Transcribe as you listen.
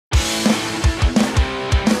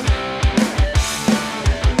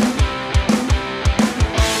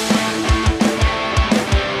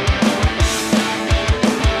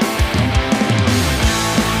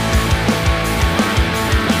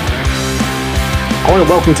want to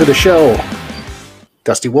welcome to the show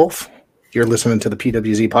Dusty Wolfe. You're listening to the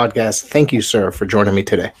PWZ podcast. Thank you, sir, for joining me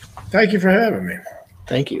today. Thank you for having me.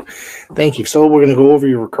 Thank you. Thank you. So we're going to go over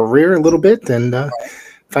your career a little bit and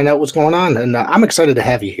find out what's going on. And I'm excited to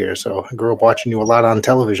have you here. So I grew up watching you a lot on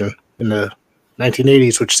television in the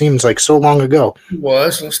 1980s, which seems like so long ago. It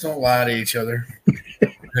was. Let's don't lie to each other.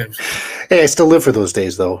 Hey, I still live for those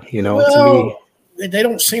days, though. You know, to me, they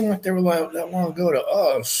don't seem like they were that long ago to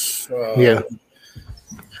us. Yeah.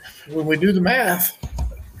 When we do the math,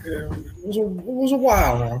 it was a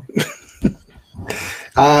while now.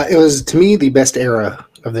 It was, to me, the best era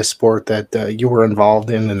of this sport that you were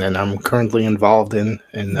involved in, and then I'm currently involved in.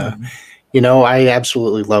 And, you know, I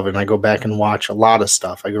absolutely love it. And I go back and watch a lot of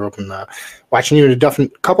stuff. I grew up in watching you in a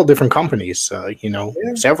couple different companies,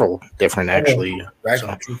 several different, actually.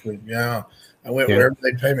 Truthfully, yeah. I went wherever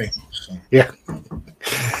they'd pay me. So. Yeah.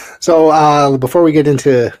 So before we get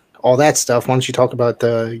into all that stuff, why don't you talk about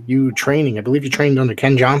you training? I believe you trained under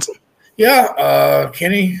Ken Johnson. Yeah,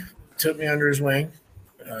 Kenny took me under his wing.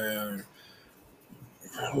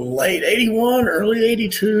 Late 81, early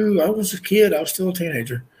 82. I was a kid. I was still a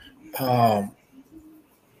teenager. And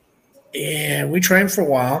we trained for a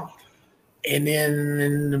while. And then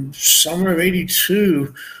in the summer of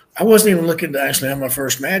 82, I wasn't even looking to actually have my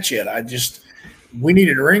first match yet. We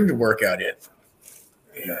needed a ring to work out in.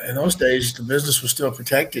 In those days, the business was still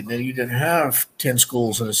protected, and you didn't have 10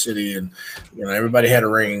 schools in the city, and everybody had a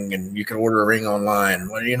ring, and you could order a ring online.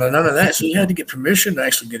 Well, none of that. So you had to get permission to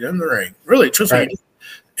actually get in the ring. Really, truthfully. Right.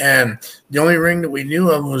 And the only ring that we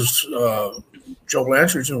knew of was Joe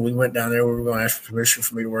Blanchard's, and we went down there. We were going to ask for permission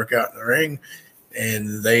for me to work out in the ring,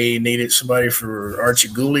 and they needed somebody for Archie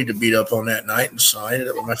Gooley to beat up on that night, and so I ended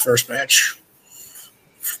up with my first match.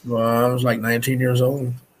 I was like 19 years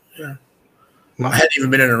old. Yeah. I hadn't even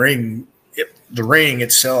been in the ring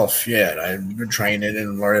itself yet. I'd been training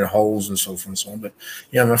and learning holes and so forth and so on. But,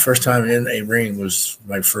 my first time in a ring was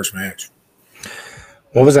my first match.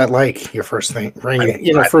 What was that like, your first ring?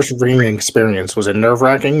 First ring experience? Was it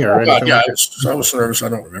nerve-wracking or anything? Yeah, I was nervous. I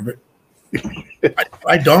don't remember it.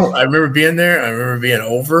 I don't. I remember being there. I remember being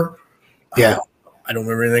over. Yeah. I don't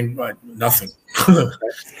remember anything, but nothing.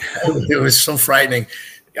 It was so frightening.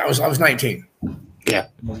 I was 19. Yeah.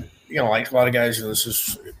 Like a lot of guys, this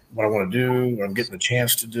is what I want to do. I'm getting the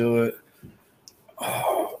chance to do it.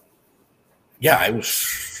 I was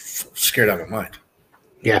scared out of my mind.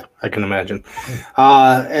 Yeah, I can imagine.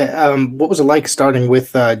 What was it like starting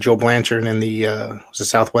with Joe Blanchard in the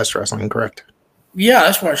Southwest Wrestling, correct? Yeah,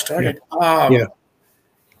 that's where I started. Yeah.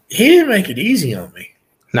 He didn't make it easy on me.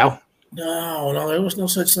 No? No, there was no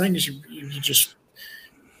such thing as you just –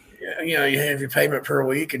 you have your payment per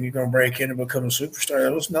week and you're going to break in and become a superstar.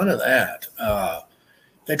 There was none of that.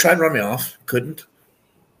 They tried to run me off, couldn't.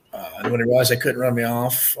 And when they realized they couldn't run me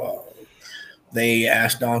off, they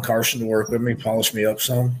asked Don Carson to work with me, polish me up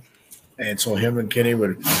some. And so him and Kenny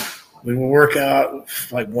we would work out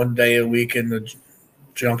like one day a week in the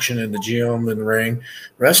junction, in the gym, in the ring.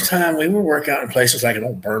 The rest of the time we would work out in places like an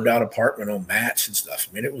old burned out apartment on mats and stuff.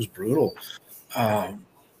 I mean, it was brutal.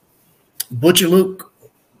 Butch and Luke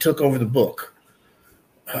took over the book.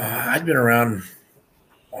 I'd been around,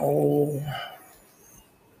 about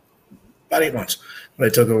 8 months when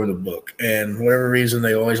they took over the book. And for whatever reason,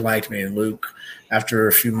 they always liked me. And Luke, after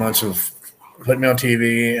a few months of putting me on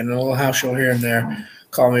TV and a little house show here and there,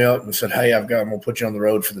 called me up and said, hey, I'm going to put you on the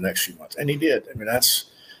road for the next few months. And he did. I mean, that's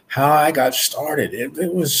how I got started.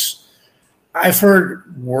 It was – I've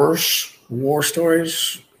heard worse war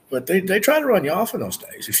stories, but they tried to run you off in those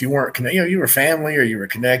days. If you weren't, you were family or you were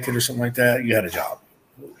connected or something like that, you had a job.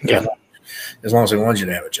 Yeah. As long as they wanted you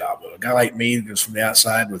to have a job. But a guy like me that was from the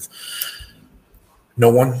outside with no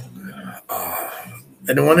one.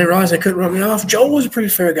 And then when they realized they couldn't run me off, Joe was a pretty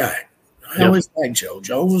fair guy. I always liked Joe.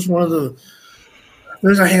 Joe was one of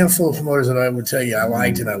there's a handful of promoters that I would tell you I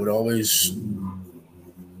liked, and I would always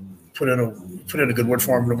put in a good word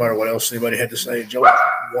for him no matter what else anybody had to say. Joe was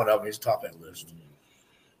one of them. He's top of that list.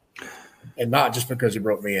 And not just because he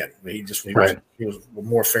broke me in. He was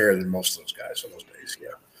more fair than most of those guys in those days. Yeah.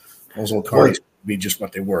 Those old carnies would be just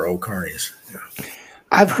what they were, old carnies. Yeah.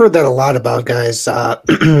 I've heard that a lot about guys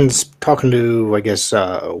talking to, I guess,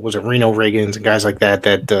 was it Reno Reagans and guys like that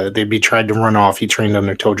they'd be tried to run off. He trained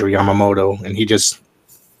under Tojo Yamamoto, and he just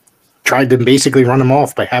tried to basically run him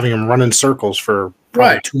off by having him run in circles for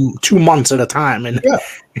probably two months at a time, and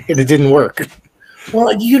it didn't work. Well,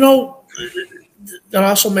 that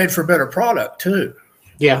also made for a better product too.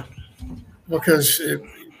 Yeah. Because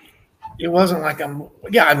it wasn't like I'm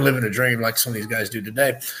living a dream like some of these guys do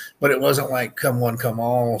today, but it wasn't like come one, come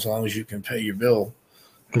all, as long as you can pay your bill.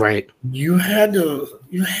 Right. You had to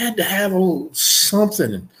have a little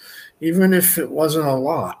something, even if it wasn't a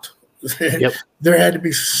lot. Yep. There had to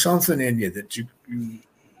be something in you that you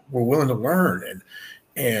were willing to learn,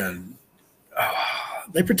 and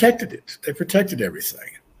they protected it. They protected everything.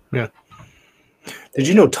 Yeah. Did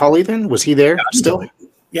you know Tully then? Was he there still? Tully.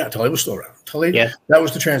 Yeah, Tully was still around. Tully, Yeah. that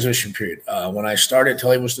was the transition period. When I started,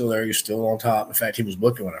 Tully was still there. He was still on top. In fact, he was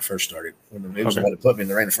booking when I first started. He was the one that put me in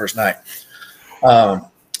the ring the first night.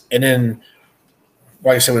 And then,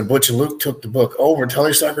 like I said, when Butch and Luke took the book over,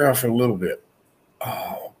 Tully stuck around for a little bit.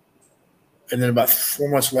 And then about 4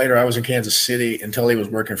 months later, I was in Kansas City, and Tully was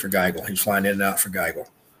working for Geigel. He was flying in and out for Geigel.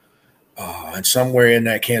 And somewhere in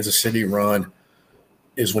that Kansas City run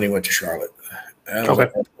is when he went to Charlotte. And was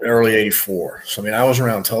like early '84. So, I mean, I was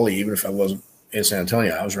around Tully, even if I wasn't in San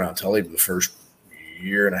Antonio. I was around Tully for the first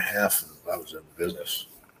year and a half I was in business.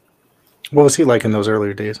 What was he like in those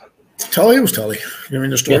earlier days? Tully was Tully. I mean,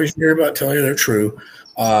 the stories you hear about Tully, they're true.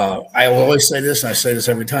 I will always say this, and I say this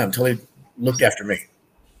every time. Tully looked after me.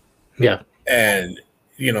 Yeah. And,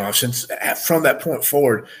 since from that point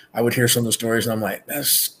forward, I would hear some of the stories, and I'm like,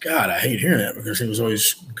 God, I hate hearing that because he was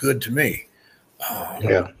always good to me.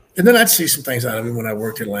 Yeah. And then I'd see some things out of him when I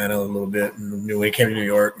worked in Atlanta a little bit, and when he came to New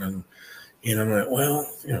York, and I'm like, well,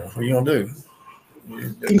 what are you gonna do?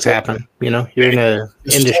 Things happen, you're in an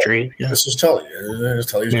industry. This is Tully.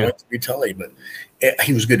 Tully's going to be Tully, but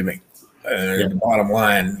he was good to me. The bottom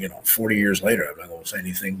line, 40 years later, I'm not going to say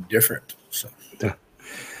anything different. So,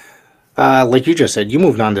 like you just said, you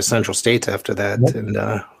moved on to Central States after that, and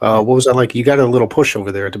what was that like? You got a little push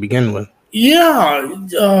over there to begin with. Yeah,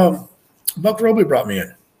 Buck Roby brought me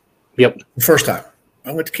in. Yep. The first time.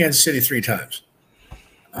 I went to Kansas City 3 times.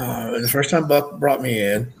 The first time Buck brought me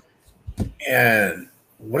in, and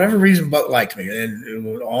whatever reason Buck liked me, and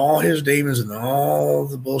with all his demons and all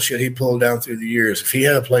the bullshit he pulled down through the years, if he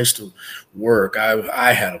had a place to work,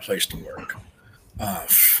 I had a place to work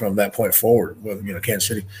from that point forward with Kansas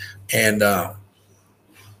City. And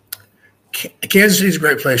Kansas City is a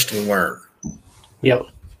great place to learn. Yep.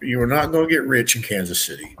 You were not going to get rich in Kansas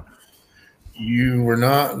City. You were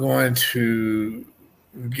not going to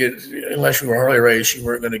get, unless you were Harley Race, you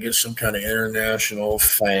weren't going to get some kind of international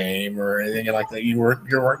fame or anything like that. You weren't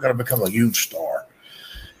going to become a huge star,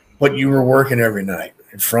 but you were working every night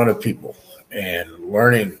in front of people and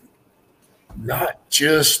learning not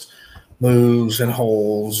just moves and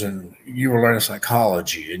holes, and you were learning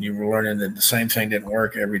psychology, and you were learning that the same thing didn't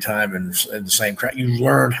work every time in the same crowd. You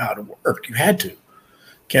learned how to work. You had to.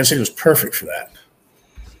 Kansas City was perfect for that.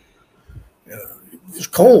 It was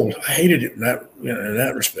cold. I hated it in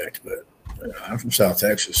that respect, but I'm from South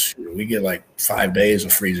Texas. We get like 5 days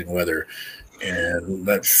of freezing weather, and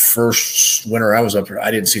that first winter I was up here,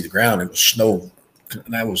 I didn't see the ground. It was snow,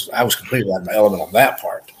 and I was completely out of my element on that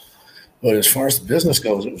part. But as far as the business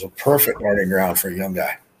goes, it was a perfect learning ground for a young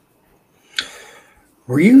guy.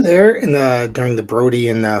 Were you there during the Brody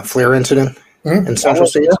and Flair incident in Central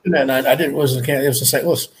States? That night, I didn't. It was in St.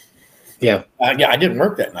 Louis. Yeah. I didn't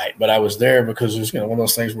work that night, but I was there because it was one of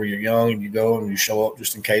those things where you're young and you go and you show up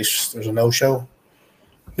just in case there's a no-show.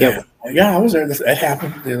 Yeah. Yeah, I was there. That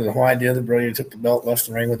happened. The whole idea that Brody took the belt, left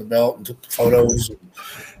the ring with the belt, and took the photos.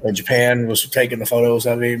 And Japan was taking the photos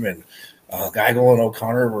of him, and Geigel and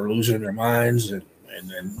O'Connor were losing their minds. And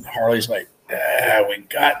then Harley's like, we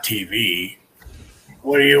got TV.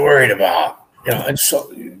 What are you worried about? And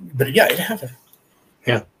so, but yeah, it happened.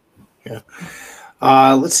 Yeah. Yeah.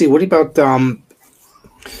 Let's see. What about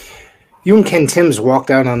you and Ken Timms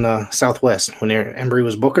walked out on the Southwest when Embry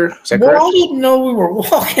was Booker? Is that correct? I didn't know we were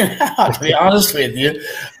walking out, to be honest with you.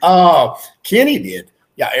 Kenny did.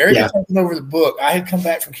 Yeah, Eric had taken over the book. I had come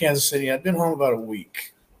back from Kansas City. I'd been home about a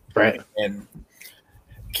week. Right. And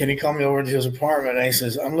Kenny called me over to his apartment, and he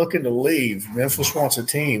says, I'm looking to leave. Memphis wants a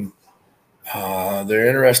team. They're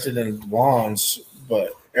interested in Bonds,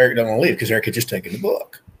 but Eric doesn't want to leave because Eric had just taken the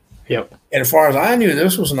book. Yep. And as far as I knew,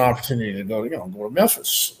 this was an opportunity to go to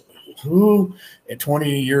Memphis. Who, at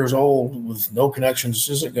 20 years old with no connections,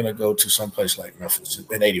 isn't going to go to someplace like Memphis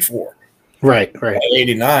in '84? Right. At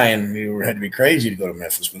 '89, you had to be crazy to go to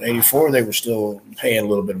Memphis. But '84, they were still paying a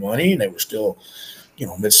little bit of money, and they were still,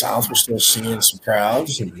 Mid-South was still seeing some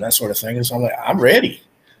crowds and that sort of thing. And so I'm like, I'm ready.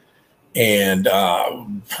 And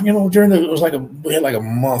we had like a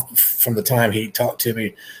month from the time he talked to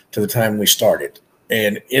me to the time we started.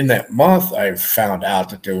 And in that month, I found out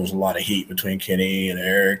that there was a lot of heat between Kenny and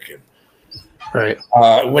Eric. And right.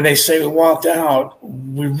 When they say we walked out,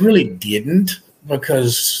 we really didn't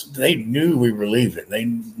because they knew we were leaving.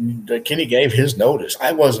 Kenny gave his notice.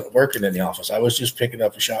 I wasn't working in the office. I was just picking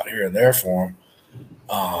up a shot here and there for him.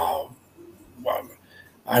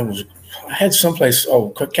 I had someplace,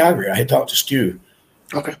 Calgary. I had talked to Stu,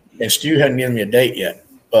 Okay. and Stu hadn't given me a date yet,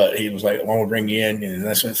 but he was like, "I want to bring you in," and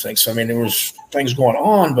that sort of thing. So I mean, there was things going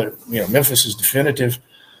on, but Memphis is definitive.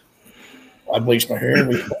 I bleached my hair,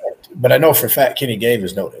 but I know for a fact Kenny gave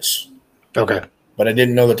his notice. Okay. But I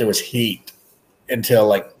didn't know that there was heat until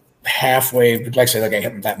like halfway. Like I said, like I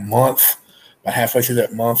had that month. But halfway through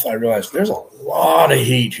that month, I realized there's a lot of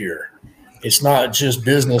heat here. It's not just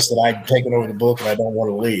business that I've taken over the book and I don't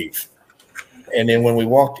want to leave. And then when we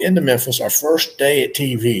walked into Memphis, our first day at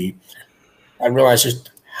TV, I realized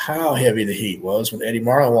just how heavy the heat was when Eddie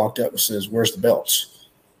Marlin walked up and says, "Where's the belts?"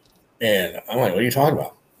 And I'm like, "What are you talking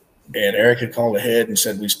about?" And Eric had called ahead and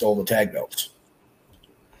said we stole the tag belts.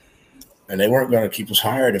 And they weren't going to keep us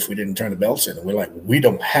hired if we didn't turn the belts in. And we're like, "We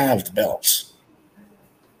don't have the belts."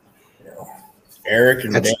 Eric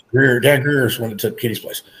and Dan Greer. Dan Greer is the one that took Kitty's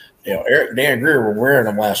place. Eric and Dan Greer were wearing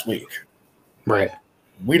them last week. Right.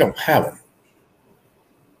 We don't have them.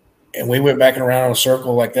 And we went back and around in a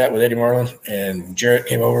circle like that with Eddie Marlin. And Jarrett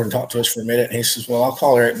came over and talked to us for a minute. And he says, "Well, I'll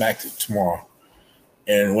call Eric back tomorrow."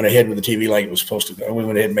 And went ahead with the TV like it was supposed to go. We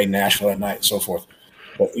went ahead and made Nashville that night and so forth.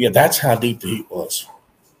 But yeah, that's how deep the heat was.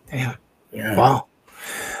 Damn. Yeah. Wow.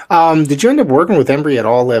 Did you end up working with Embry at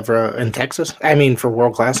all ever in Texas? I mean, for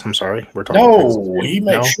World Class. I'm sorry, we're talking. No, he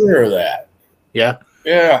made sure of that. Yeah.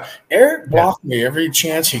 Yeah. Eric blocked me every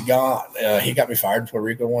chance he got. He got me fired in Puerto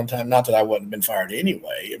Rico one time. Not that I wouldn't have been fired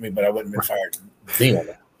anyway. I mean, but I wouldn't have been fired then.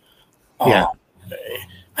 Yeah.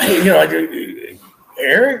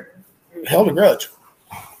 Eric held a grudge,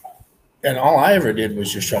 and all I ever did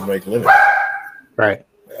was just try to make a living. Right.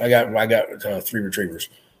 I got 3 retrievers.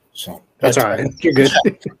 So that's all right. You're good.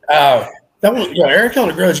 That was Eric held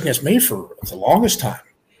a grudge against me for the longest time.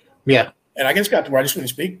 Yeah. And I just got to where I just wouldn't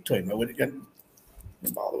speak to him. I wouldn't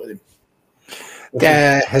bother with him.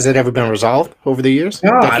 Has it ever been resolved over the years?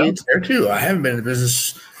 No, I don't care to. I haven't been in the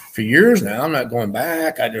business for years now. I'm not going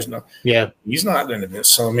back. I just know. Yeah. He's not into this.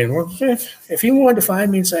 So I mean, if he wanted to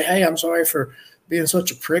find me and say, "Hey, I'm sorry for being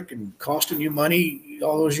such a prick and costing you money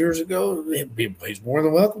all those years ago," he's more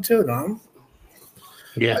than welcome to. No,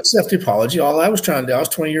 I accept the apology. All I was trying to do, I was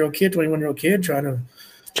 21-year-old kid trying to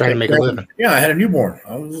make a living. Yeah, I had a newborn.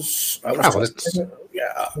 I was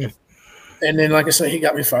yeah. And then, like I say, he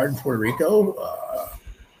got me fired in Puerto Rico.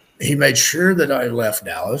 He made sure that I left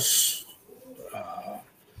Dallas.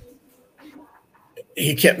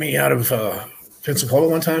 He kept me out of Pensacola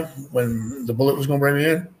one time when the Bullet was going to bring me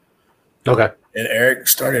in. Okay. And Eric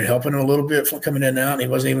started helping him a little bit for coming in and out. And he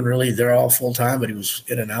wasn't even really there all full time, but he was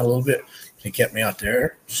in and out a little bit. He kept me out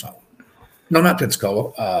there. So, no, not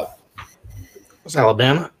Pensacola. Was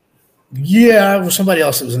Alabama? Yeah, it was somebody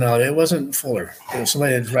else that was in Alabama. It wasn't Fuller. It was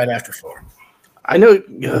somebody that was right after Fuller. I know.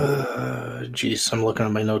 Geez, I'm looking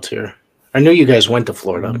at my notes here. I know you guys went to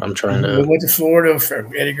Florida. I'm trying to. We went to Florida for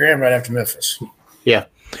Eddie Graham right after Memphis. Yeah.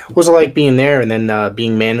 What was it like being there and then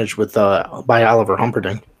being managed with by Oliver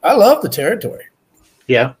Humperdinck? I love the territory.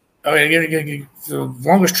 Yeah. I mean, the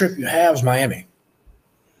longest trip you have is Miami.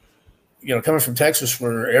 Coming from Texas,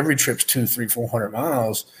 where every trip's 200, 300, 400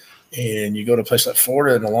 miles, and you go to a place like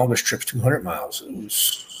Florida, and the longest trip's 200 miles. It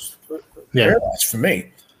was paradise for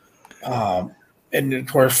me. And of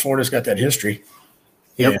course, Florida's got that history.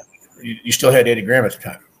 Yep. You still had Eddie Graham at the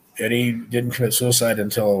time. Eddie didn't commit suicide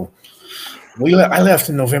until I left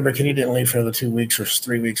in November. Kenny didn't leave for another 2 weeks or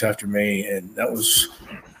 3 weeks after me, and that was.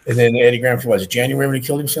 And then Eddie Graham was January when he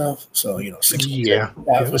killed himself. So 6 months. Yeah.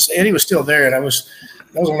 Eddie was still there, and that was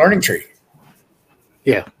a learning tree.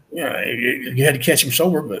 Yeah. You had to catch him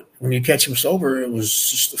sober, but when you catch him sober, it was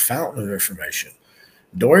just a fountain of information.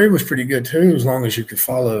 Dory was pretty good too, as long as you could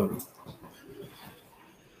follow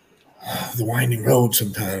the winding road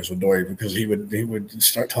sometimes with Dory, because he would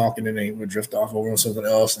start talking and then he would drift off over on something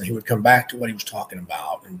else, and he would come back to what he was talking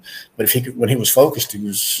about. But when he was focused, he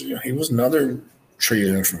was another tree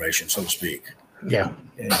of information, so to speak. Yeah,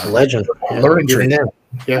 a legend. Learning tree.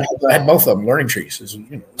 Yeah, I had both of them, learning trees.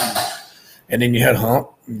 And then you had Hump.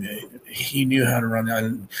 He knew how to run that.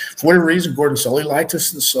 And for whatever reason, Gordon Sully liked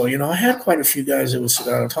us. And so, I had quite a few guys that would sit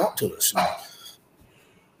down and talk to us.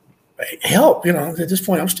 Help, at this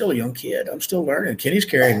point, I'm still a young kid. I'm still learning. Kenny's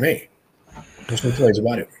carrying me. There's no place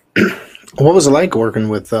about it. What was it like working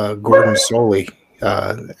with Gordon Sully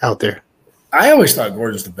out there? I always thought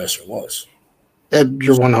Gordon's the best there was.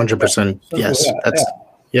 You're 100%. Yes.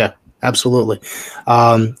 Yeah, absolutely.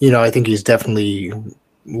 I think he's definitely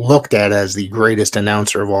looked at as the greatest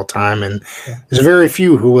announcer of all time, and there's very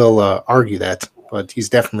few who will argue that, but he's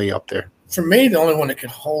definitely up there. For me, the only one that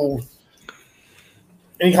could hold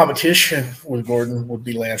any competition with Gordon would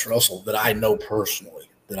be Lance Russell, that I know personally.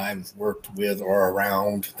 that I've worked with or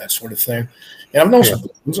around, that sort of thing. And I've known some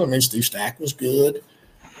good ones. I mean, Steve Stack was good.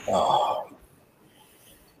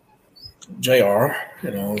 JR,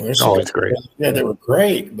 there's some It's great. Yeah, they were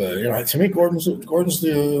great, but to me, Gordon's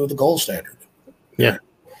the gold standard. Yeah,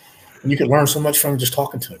 and you could learn so much from just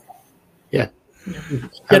talking to him. Yeah,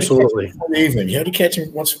 absolutely. You had to catch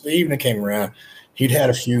him once the evening came around. He'd had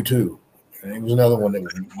a few too, and he was another one that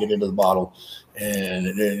would get into the bottle. And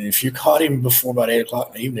if you caught him before about 8 o'clock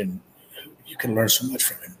in the evening, you can learn so much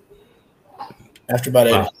from him. After about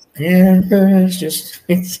 8, it's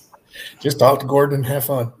just talk to Gordon and have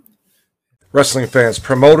fun. Wrestling fans,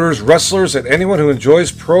 promoters, wrestlers, and anyone who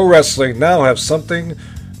enjoys pro wrestling now have something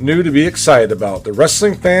new to be excited about. The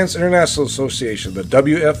Wrestling Fans International Association, the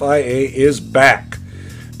WFIA, is back.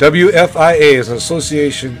 WFIA is an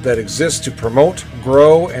association that exists to promote,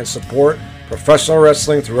 grow, and support professional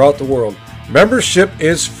wrestling throughout the world. Membership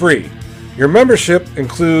is free. Your membership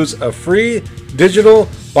includes a free digital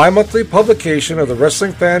bi-monthly publication of the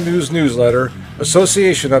Wrestling Fan News newsletter,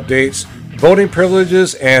 association updates, voting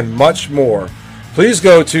privileges, and much more. Please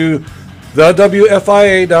go to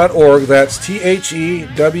thewfia.org, that's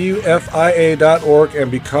THEWFIA.org, and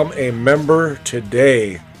become a member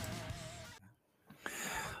today.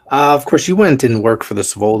 Of course, you went and worked for the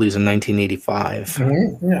Savoldis in 1985.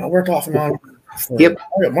 Mm-hmm. Yeah, I worked off and on. Yep.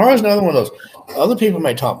 Mario's another one of those. Other people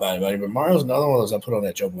may talk bad about it, but Mario's another one of those I put on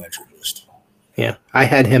that Joe Blanchard list. Yeah, I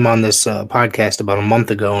had him on this podcast about a month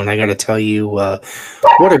ago, and I got to tell you,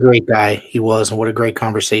 what a great guy he was, and what a great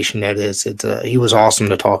conversation that is. He was awesome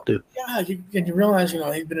to talk to. Yeah, you realize, he's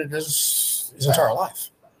been in business his entire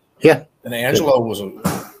life. Yeah, and Angelo was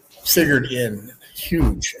figured in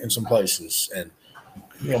huge in some places, and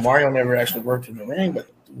Mario never actually worked in the ring, but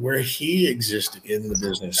where he existed in the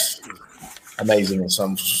business, amazing in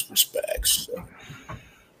some respects. So.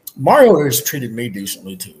 Mario has treated me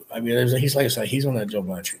decently too. I mean, he's like I say, he's on that Joe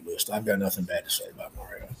Blanchard list. I've got nothing bad to say about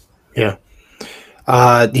Mario. Yeah,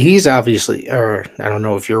 he's obviously, or I don't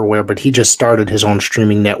know if you're aware, but he just started his own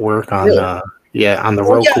streaming network on, on the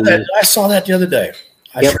Roku. Yeah, I saw that the other day.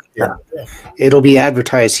 It'll be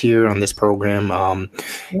advertised here on this program.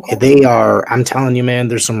 They are. I'm telling you, man.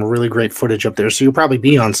 There's some really great footage up there, so you'll probably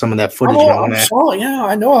be on some of that footage. I saw it. Yeah,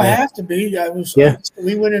 I know. I have to be. I was.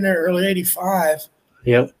 We went in there early '85.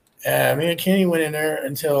 Yep. Me and Kenny went in there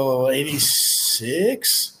until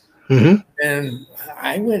 '86, and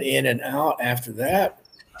I went in and out after that.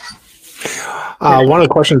 One of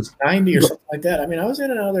the questions, 90 or something like that. I mean, I was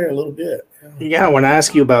in and out of there a little bit. Yeah, I want to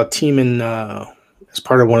ask you about teaming as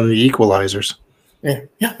part of one of the Equalizers. Yeah,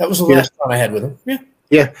 that was the last time I had with him.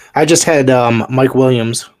 Yeah. I just had Mike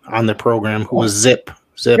Williams on the program, who was Zip.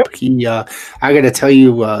 Yep. He, I got to tell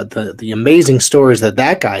you, the amazing stories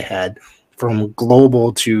that guy had. From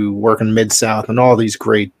global to working Mid-South and all these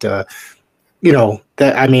great, I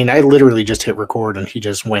literally just hit record and he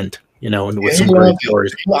just went, and with some great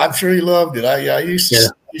stories. I'm sure he loved it. I used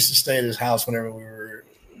to stay at his house whenever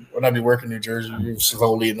when I'd be working in New Jersey,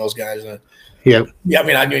 Savoli and those guys. Yeah, I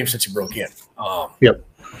mean, I knew him since he broke in. And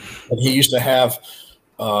he used to have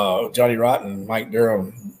Johnny Rotten, Mike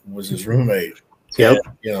Durham was his roommate. Yep.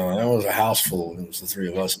 And, that was a house full. It was the three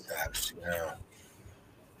of us at times.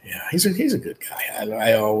 Yeah, he's a good guy.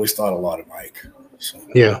 I always thought a lot of Mike. So.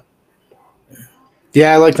 Yeah,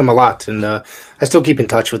 I liked him a lot, and I still keep in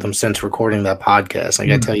touch with him since recording that podcast. I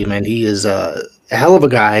got to tell you, man, he is a hell of a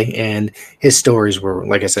guy, and his stories were,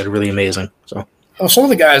 like I said, really amazing. So, some of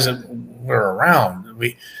the guys that were around,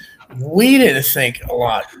 we didn't think a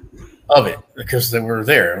lot of it because they were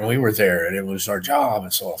there, and we were there, and it was our job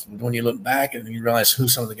and so on. When you look back and you realize who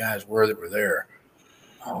some of the guys were that were there,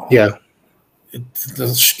 the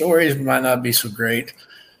stories might not be so great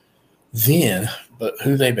then, but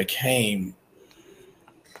who they became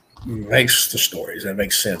makes the stories. That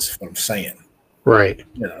makes sense what I'm saying. Right.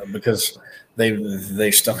 Because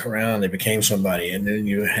they stuck around, they became somebody, and then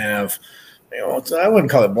you have, I wouldn't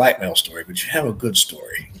call it blackmail story, but you have a good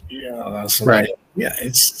story. Right. Yeah,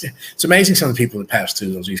 it's amazing some of the people that passed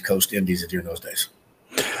through those East Coast indies during those days.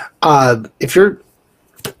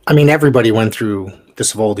 Everybody went through the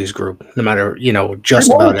Savoldis group, no matter, just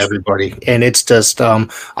about everybody. And it's just,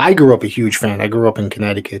 I grew up a huge fan. I grew up in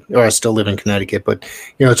Connecticut, or I still live in Connecticut, but,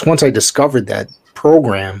 it's once I discovered that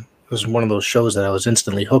program, it was one of those shows that I was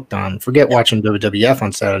instantly hooked on. Forget watching WWF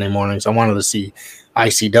on Saturday mornings. I wanted to see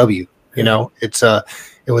ICW,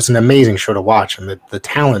 it was an amazing show to watch, and the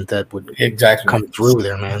talent that would come through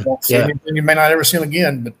there, man. And you may not ever see him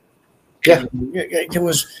again, but it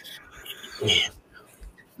was...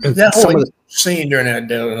 That whole scene during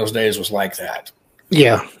those days was like that.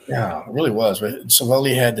 Yeah. Yeah, it really was. But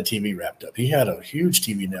Savelli had the TV wrapped up. He had a huge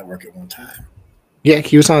TV network at one time. Yeah,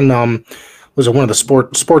 he was on was it one of the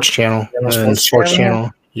sports channel Yeah, on and sports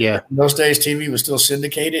channel? Yeah. In those days, TV was still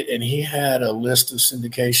syndicated, and he had a list of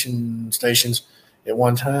syndication stations at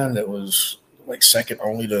one time that was like second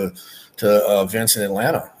only to Vince in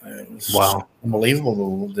Atlanta. It was Wow.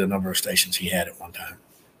 unbelievable the number of stations he had at one time.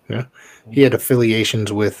 Yeah. He had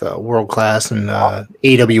affiliations with World Class and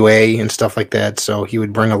AWA and stuff like that, so he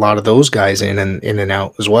would bring a lot of those guys in and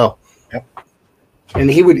out as well. Yep.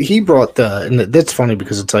 And he brought and that's funny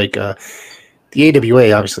because it's like the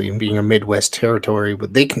AWA, obviously being a Midwest territory,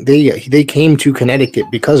 but they came to Connecticut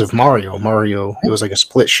because of Mario. Mario, it was like a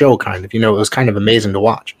split show kind of. It was kind of amazing to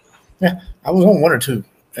watch. Yeah, I was on one or two,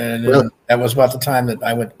 and Really? that was about the time that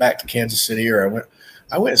I went back to Kansas City, or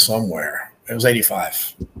I went somewhere. It was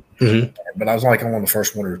 '85, but I was like on the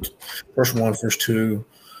first first two,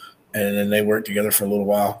 and then they worked together for a little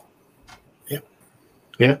while.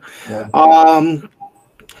 Yeah. Why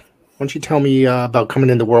don't you tell me about coming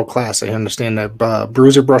into World Class? I understand that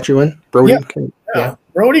Bruiser brought you in. Brody. Yeah.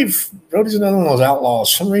 Brody's another one of those outlaws.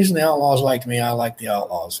 For some reason the outlaws liked me. I like the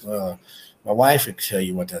outlaws. My wife would tell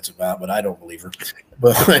you what that's about, but I don't believe her.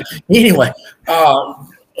 But anyway,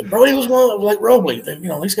 Brody was one of, like Robley.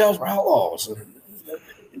 These guys were outlaws,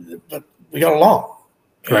 but we got along.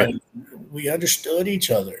 Right. We understood each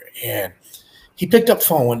other. And he picked up the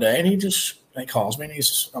phone one day, and he calls me, and he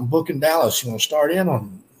says, "I'm booking Dallas. You want to start in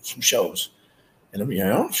on some shows?" And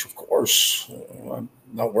I'm, of course. I'm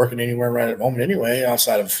not working anywhere right at the moment anyway,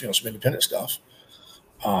 outside of some independent stuff.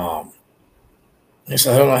 He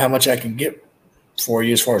said, "I don't know how much I can get for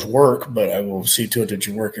you as far as work, but I will see to it that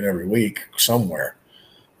you're working every week somewhere."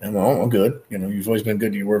 And I'm like, "Oh, I'm good. You've always been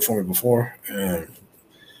good to your word for me before." And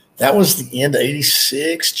that was the end of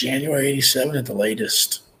 '86, January '87 at the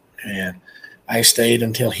latest. And I stayed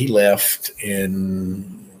until he left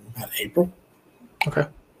in April. Okay.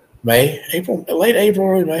 Late April,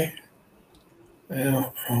 early May. Yeah,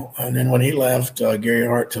 and then when he left, Gary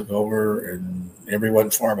Hart took over, and everyone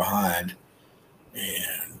wasn't far behind.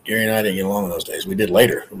 And Gary and I didn't get along in those days. We did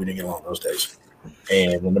later, but we didn't get along in those days.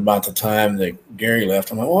 And then about the time that Gary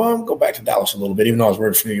left, I'm like, well, I'm going to go back to Dallas a little bit. Even though I was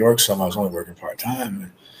working for New York some, I was only working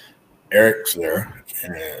part-time. Eric's there.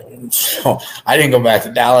 And so I didn't go back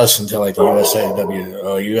to Dallas until like the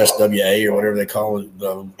USWA or whatever they call it,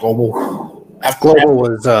 the Global. Global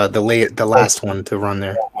was the last one to run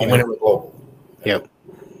there. I went with Global. Yep.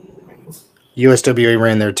 USWA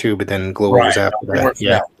ran there too, but then Global was after that.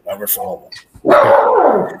 Yeah. I worked for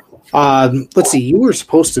Global. Let's see. You were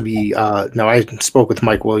supposed to be. No, I spoke with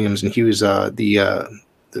Mike Williams, and he was the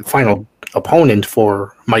final opponent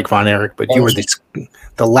for Mike Von Erich, but you were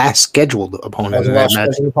the last scheduled opponent in that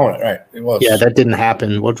match. Opponent, right? It was. Yeah, that didn't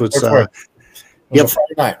happen. What was? It was a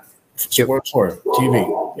Friday night. Sports for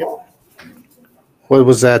TV. Yep. What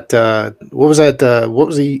was that? What was that? What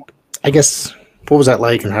was the? I guess. What was that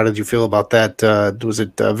like, and how did you feel about that? Was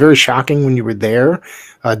it very shocking when you were there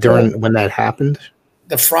when that happened?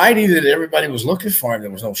 The Friday that everybody was looking for him,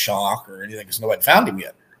 there was no shock or anything because nobody found him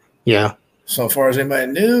yet. Yeah. So as far as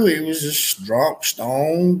anybody knew, he was just drunk,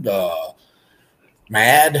 stoned,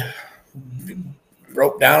 mad,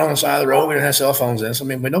 broke down on the side of the road. We didn't have cell phones then, so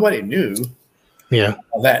but nobody knew. Yeah.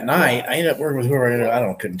 That night, I ended up working with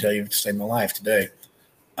whoever couldn't tell you to save my life today.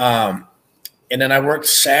 And then I worked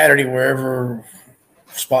Saturday wherever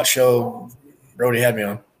spot show Brody had me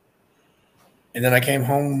on. And then I came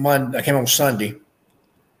home Sunday,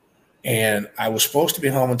 and I was supposed to be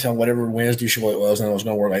home until whatever Wednesday show it was, and I was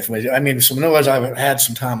going to work like Wednesday. So in other words, I had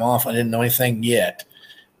some time off. I didn't know anything yet.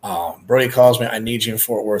 Brody calls me, "I need you in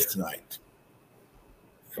Fort Worth tonight,"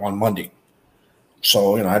 on Monday.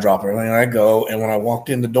 So, I drop everything and I go. And when I walked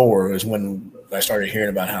in the door is when I started hearing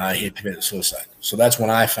about how he had committed suicide. So that's when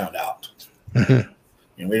I found out. Mm-hmm.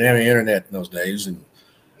 We didn't have any internet in those days. And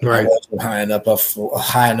right. I wasn't high enough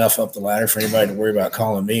up the ladder for anybody to worry about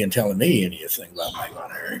calling me and telling me anything about Mike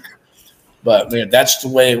Von Erich. But that's the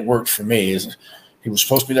way it worked for me. Is he was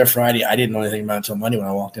supposed to be there Friday. I didn't know anything about it until Monday when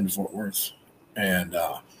I walked into Fort Worth. And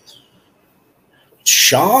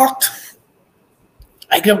shocked.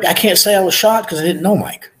 I can't say I was shocked because I didn't know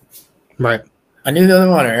Mike. Right. I knew the other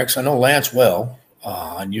Von Erichs. I know Lance well.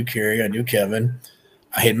 I knew Kerry. I knew Kevin.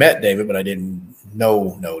 I had met David, but I didn't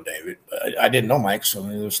know David. I didn't know Mike, so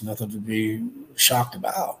there was nothing to be shocked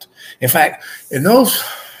about. In fact, in those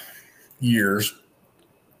years,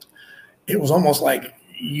 it was almost like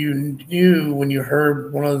you knew when you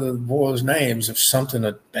heard one of the boys' names if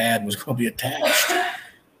something bad was going to be attached.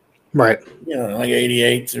 Right. Like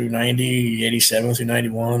 88 through 90, 87 through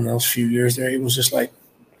 91, those few years there, it was just like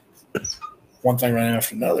one thing right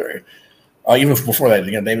after another. Even before that,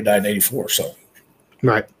 again, David died in '84. So,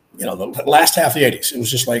 Right. you know, the last half of the '80s, it was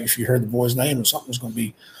just like if you heard the boy's name and something was going to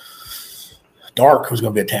be dark was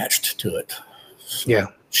going to be attached to it. So, Yeah.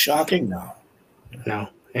 shocking? No. No.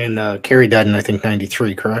 And Carrie died in, I think,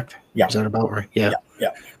 93, correct? Yeah. Is that about right? Yeah.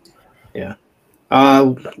 Yeah. Yeah.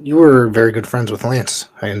 You were very good friends with Lance,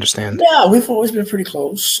 I understand. Yeah, we've always been pretty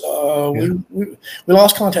close. We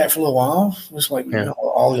lost contact for a little while, just like you know,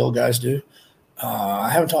 all the old guys do. I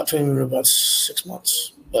haven't talked to him in about 6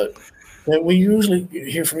 months, but we usually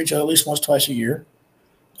hear from each other at least once, twice a year.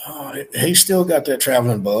 He's still got that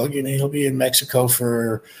traveling bug, and he'll be in Mexico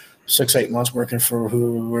for 6, 8 months working for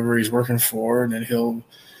whoever he's working for, and then he'll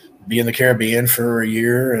be in the Caribbean for a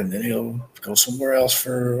year, and then he'll go somewhere else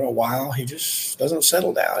for a while. He just doesn't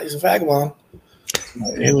settle down. He's a vagabond.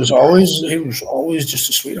 He was always just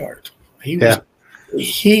a sweetheart.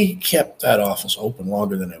 He kept that office open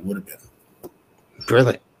longer than it would have been.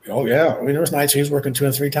 Really? Oh yeah. I mean, there was nights he was working 2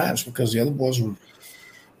 and 3 times because the other boys were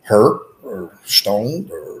hurt or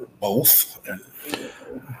stoned or both.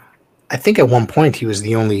 I think at one point he was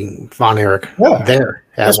the only Von Erich there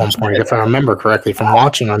at one point, if I remember correctly, from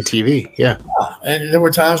watching on TV. Yeah. And there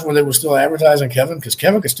were times where they were still advertising Kevin because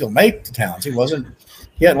Kevin could still make the towns. He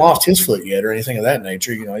hadn't lost his foot yet or anything of that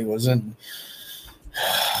nature. You know, he wasn't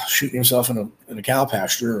shooting himself in a cow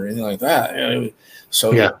pasture or anything like that. You know,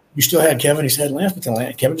 so you still had Kevin. He had Lance, but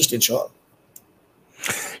then Kevin just didn't show up.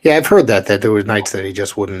 Yeah, I've heard that there were nights that he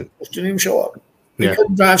just wouldn't. Just didn't even show up. He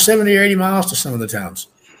couldn't drive 70 or 80 miles to some of the towns.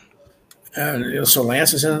 And you know, so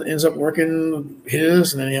Lance ends up working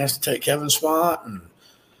his, and then he has to take Kevin's spot. And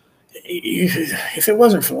if it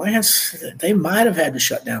wasn't for Lance, they might have had to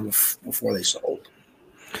shut down before they sold.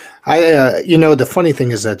 The funny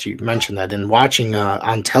thing is that you mentioned that in watching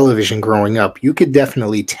on television growing up, you could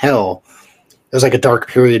definitely tell it was like a dark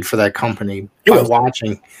period for that company by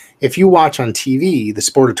watching. If you watch on TV, the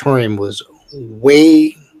Sportatorium was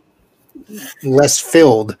way less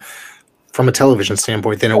filled from a television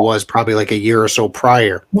standpoint than it was probably like a year or so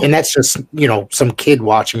prior. And that's just, some kid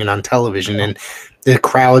watching it on television, and the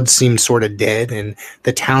crowd seemed sort of dead, and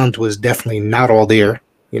the talent was definitely not all there,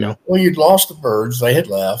 Well, you'd lost the Birds. They had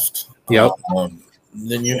left. Yep.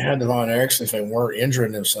 Then you had the Von Erichs. If they weren't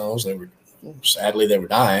injuring themselves, they were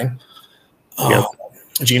dying.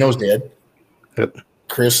 Gino's dead. Yep.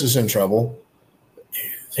 Chris is in trouble.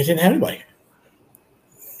 They didn't have anybody.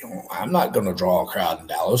 I'm not going to draw a crowd in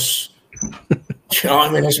Dallas.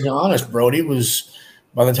 Let's be honest. Brody was,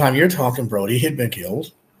 by the time you're talking, Brody had been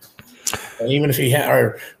killed. And even if he had,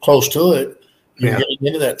 or close to it, you're getting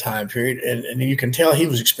into that time period. And you can tell he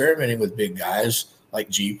was experimenting with big guys like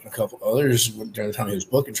Jeep and a couple others during the time he was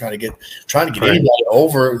booking, trying to get anybody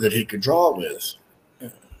over that he could draw with.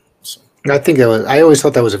 I always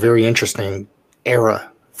thought that was a very interesting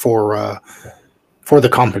era for the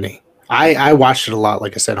company. I watched it a lot,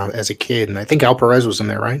 like I said, as a kid, and I think Al Perez was in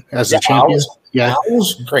there, right? As the champion. Al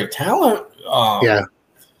was great talent.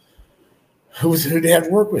 Who did they have to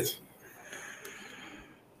work with?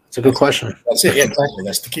 It's a good question. That's it. Yeah, exactly.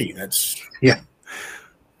 That's the key.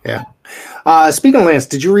 Yeah. Speaking of Lance,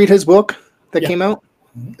 did you read his book that came out?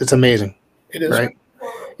 Mm-hmm. It's amazing. It is, right?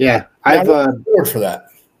 Yeah, I've board for that.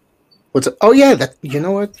 Oh yeah, you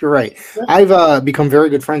know what? You're right. Yeah. I've become very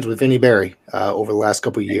good friends with Vinnie Barry over the last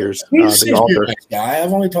couple of years. He's a nice guy.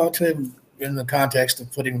 I've only talked to him in the context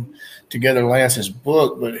of putting together Lance's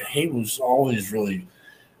book, but he was always really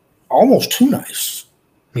almost too nice.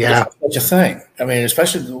 Yeah, such a thing. I mean,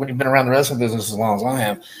 especially when you've been around the wrestling business as long as I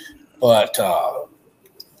have. But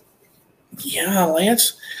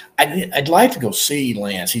Lance. I'd like to go see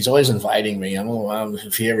Lance. He's always inviting me. I don't know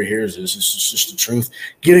if he ever hears this. It's just the truth.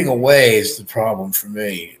 Getting away is the problem for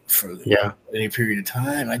me for any period of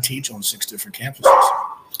time. I teach on 6 different campuses.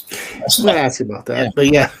 I was going to ask you about that.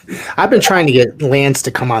 Yeah. But I've been trying to get Lance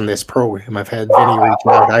to come on this program. I've had Vinny reach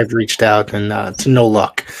out. I've reached out, and to no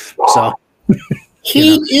luck. So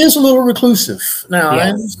he is a little reclusive now.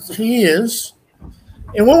 Yeah. He is.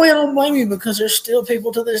 And one way I don't blame you, because there's still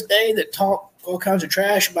people to this day that talk all kinds of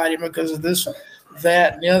trash about him because of this,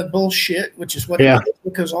 that, and the other bullshit, which is what it is,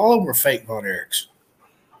 because all of them are fake Von Erichs.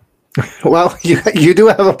 Well, you do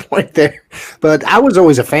have a point there, but I was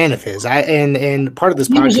always a fan of his. And part of this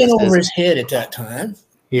podcast was in over his head at that time.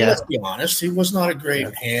 Yeah, let's be honest, he was not a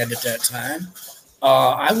great hand at that time.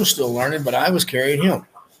 I was still learning, but I was carrying him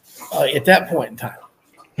at that point in time.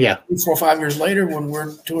 Yeah, 4 or 5 years later, when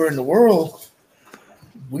we're touring the world,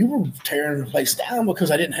 we were tearing the place down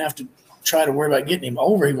because I didn't have to try to worry about getting him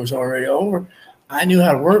over. He was already over. I knew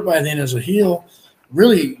how to work by then as a heel.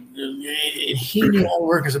 Really he knew how to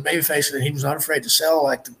work as a babyface, and he was not afraid to sell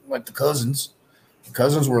like the Cousins. The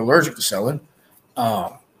Cousins were allergic to selling.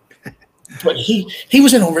 Um, but he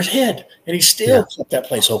was in over his head, and he still kept that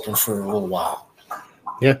place open for a little while.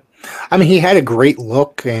 Yeah, I mean, he had a great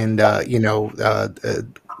look, and I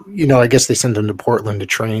guess they sent him to Portland to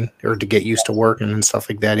train or to get used to working and stuff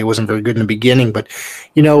like that. He wasn't very good in the beginning, but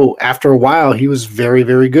after a while, he was very,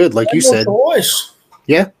 very good, like you said. Choice.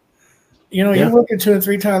 Yeah, you're working 2 and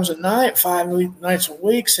 3 times a night, 5 nights a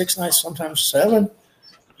week, 6 nights, sometimes 7.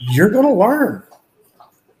 You're going to learn.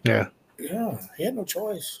 Yeah. Yeah, he had no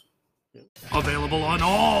choice. Available on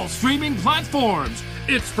all streaming platforms.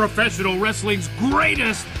 It's professional wrestling's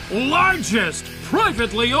greatest, largest,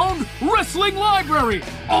 privately owned wrestling library.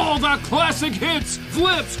 All the classic hits,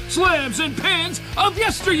 flips, slams, and pins of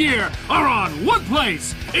yesteryear are on one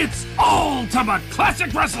place. It's Ultimate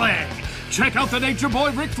Classic Wrestling. Check out the Nature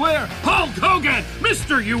Boy Ric Flair, Hulk Hogan,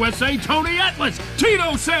 Mr. USA Tony Atlas,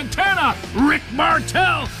 Tito Santana, Rick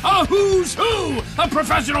Martel, a who's who of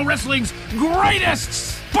professional wrestling's greatest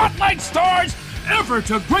spotlight stars ever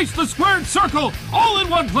to grace the squared circle, all in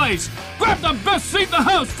one place. Grab the best seat in the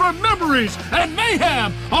house for memories and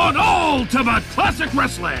mayhem on Ultimate Classic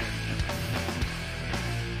Wrestling.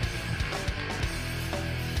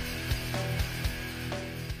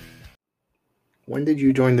 When did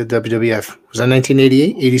you join the WWF? Was that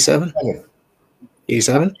 1988, 87?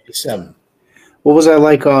 87? 87. What was that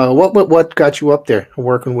like? What got you up there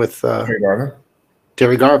working with Terry Garvin?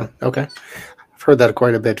 Terry Garvin. Okay. I've heard that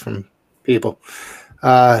quite a bit from people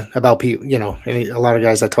about people, a lot of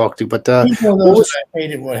guys I talk to. But he's one of those that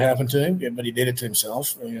hated what happened to him, but he did it to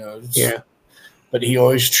himself. But he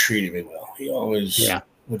always treated me well. He always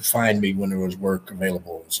would find me when there was work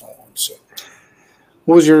available and so on. So,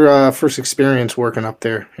 what was your first experience working up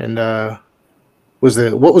there? And was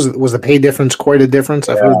the pay difference quite a difference?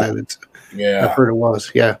 I've heard that. I've heard it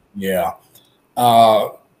was. Yeah. Yeah.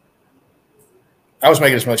 I was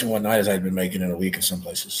making as much in one night as I'd been making in a week in some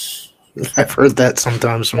places. I've heard that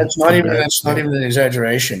sometimes. That's not even an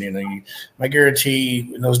exaggeration. My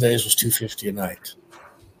guarantee in those days was $250 a night,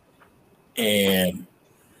 and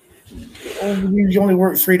you only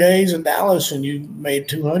worked 3 days in Dallas, and you made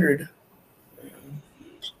 $200.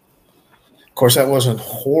 Of course, that wasn't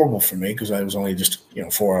horrible for me because I was only just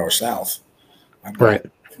 4 hours south. Right.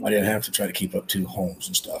 I didn't have to try to keep up 2 homes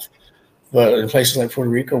and stuff. But in places like Puerto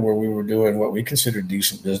Rico, where we were doing what we considered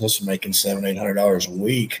decent business and making $700-800 a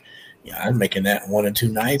week, I'm making that in 1 and 2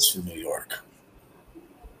 nights for New York.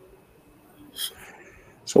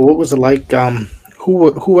 So what was it like?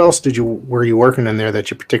 Who else were you working in there that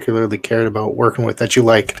you particularly cared about working with that you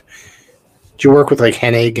liked? Did you work with like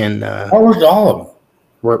Hennig and? I worked with all of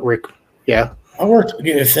them. Rick, yeah. I worked.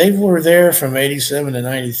 If they were there from '87 to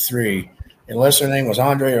 '93, unless their name was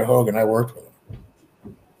Andre or Hogan, I worked with them.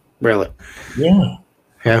 Really? Yeah.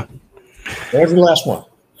 Yeah. Every last one.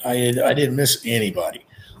 I didn't miss anybody.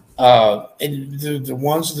 And the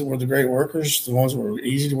ones that were the great workers, the ones that were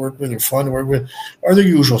easy to work with or fun to work with, are the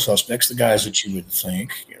usual suspects, the guys that you would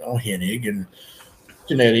think, Hennig and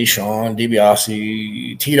Jannetty, Sean,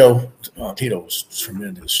 DiBiase, Tito. Tito was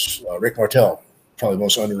tremendous. Rick Martel, probably the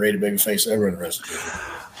most underrated babyface ever in the wrestling.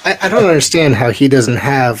 I don't understand how he doesn't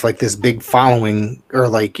have like this big following or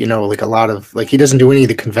like a lot of he doesn't do any of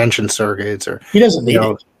the convention circuits or he doesn't need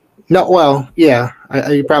it. No, well, yeah,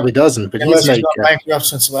 he probably doesn't. But unless he's not bankrupt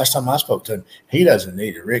since the last time I spoke to him, he doesn't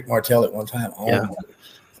need it. Rick Martel at one time owned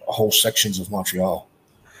whole sections of Montreal.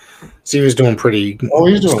 So he was doing pretty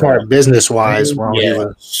smart business wise while he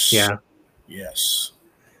was Yes.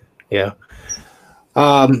 Yeah.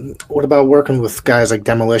 What about working with guys like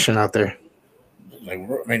Demolition out there?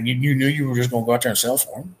 You knew you were just going to go out there and sell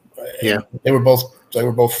for them. Yeah, they were both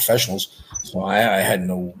professionals, so I had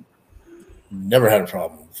never had a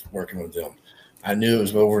problem working with them. I knew it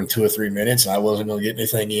was over in 2 or 3 minutes, and I wasn't going to get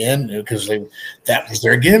anything in because that was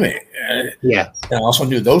their gimmick. Yeah, and I also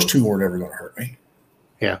knew those two weren't ever going to hurt me.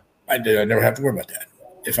 Yeah, I never have to worry about that.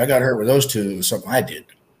 If I got hurt with those two, it was something I did.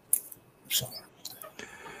 So,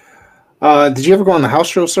 did you ever go on the house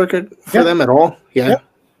show circuit for them at all? Yeah.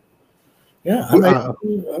 Yeah,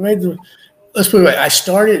 I made the. Let's put it away.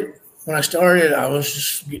 When I started, I was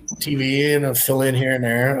just getting TV and a fill in here and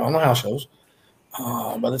there on the house shows.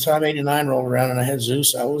 By the time '89 rolled around and I had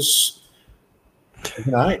Zeus, I was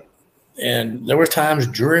every night. And there were times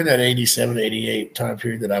during that '87 to '88 time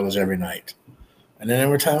period that I was every night. And then there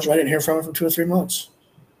were times where I didn't hear from him for 2 or 3 months.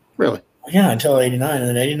 Really? Yeah, until '89, and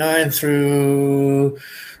then '89 through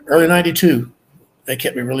early '92, they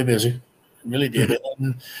kept me really busy. really did.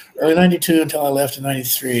 And early 92 until I left in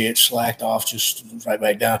 93, it slacked off just right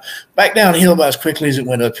back down. Back downhill about as quickly as it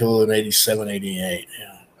went uphill in 87, 88.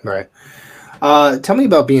 Yeah. Right. Tell me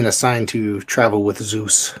about being assigned to travel with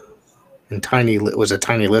Zeus. And was a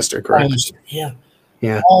Tiny Lister, correct? Yeah.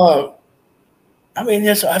 Yeah. I mean,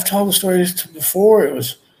 yes, I've told the stories before. It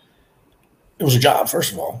was a job,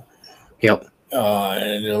 first of all. Yep.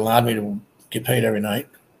 And it allowed me to get paid every night.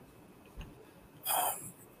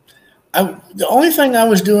 The only thing I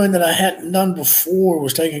was doing that I hadn't done before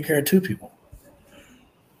was taking care of two people,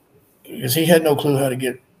 because he had no clue how to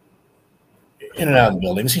get in and out of the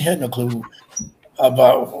buildings. He had no clue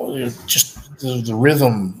about just the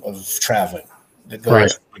rhythm of traveling that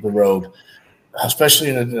goes the road, especially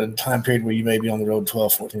in a time period where you may be on the road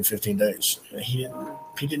 12, 14, 15 days. He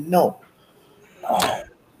didn't know.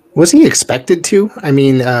 Was he expected to? I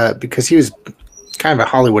mean, because he was kind of a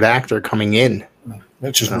Hollywood actor coming in.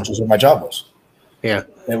 Which is what my job was. Yeah.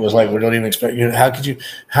 It was like, we don't even expect you. How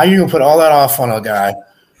are you going to put all that off on a guy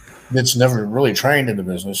that's never really trained in the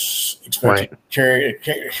business, expect to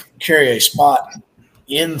carry a spot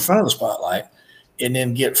in front of the spotlight, and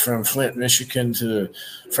then get from Flint, Michigan to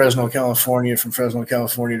Fresno, California, from Fresno,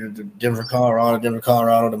 California to Denver, Colorado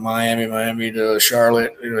to Miami to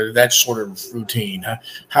Charlotte, that sort of routine.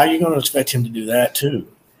 How are you going to expect him to do that too?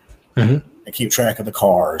 Mm-hmm. And keep track of the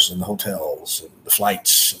cars and the hotels and the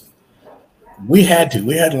flights. We had to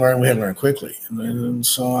learn quickly. And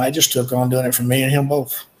so I just took on doing it for me and him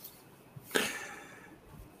both.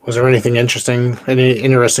 Was there anything interesting, any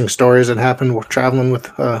interesting stories that happened with traveling with?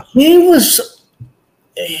 He was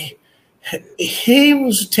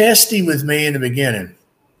testy with me in the beginning.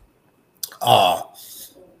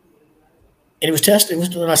 And he was testing.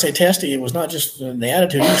 When I say testy, it was not just the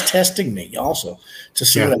attitude. He was testing me also to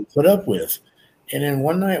see what I put up with. And then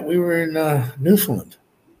one night we were in Newfoundland,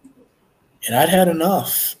 and I'd had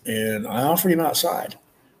enough, and I offered him outside,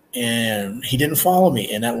 and he didn't follow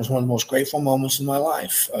me. And that was one of the most grateful moments in my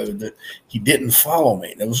life, that he didn't follow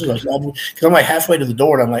me. That was because I'm like halfway to the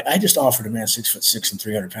door, and I'm like, I just offered a man 6'6" and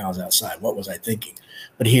 300 pounds outside. What was I thinking?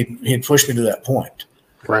 But he had pushed me to that point.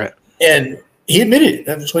 Right. And he admitted it.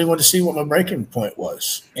 That's why he wanted to see what my breaking point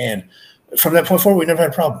was. And from that point forward, we never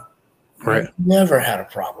had a problem. Right. We never had a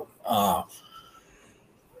problem.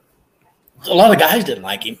 A lot of guys didn't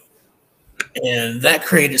like him. And that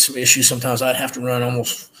created some issues. Sometimes I'd have to run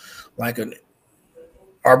almost like an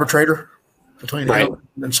arbitrator between him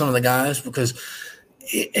and some of the guys, because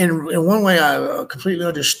in one way I completely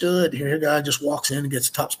understood. Here a guy just walks in and gets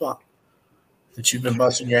a top spot that you've been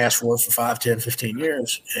busting your ass for 5, 10, 15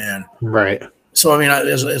 years. And so, I mean,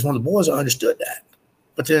 as one of the boys, I understood that.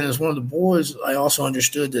 But then as one of the boys, I also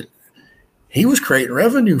understood that he was creating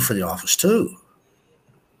revenue for the office too.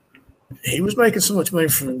 He was making so much money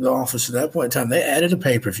from the office at that point in time. They added a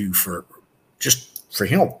pay-per-view for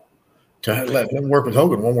him to let him work with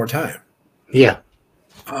Hogan one more time. Yeah.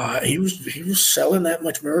 He was selling that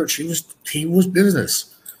much merch. He was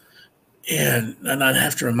business. And I'd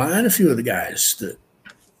have to remind a few of the guys that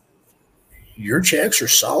your checks are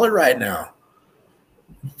solid right now,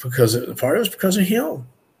 because part of it was because of him.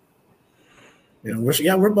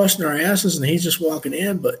 We're busting our asses and he's just walking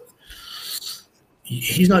in, but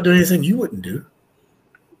he's not doing anything you wouldn't do.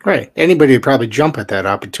 Right. Anybody would probably jump at that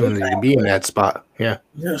opportunity to be in that spot. Yeah.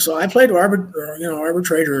 Yeah. So I played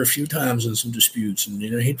arbitrator a few times in some disputes, and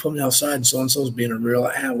he'd pull me outside, and so and so's being a real.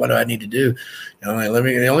 What do I need to do?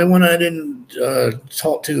 The only one I didn't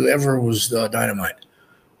talk to ever was Dynamite,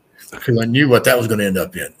 because I knew what that was going to end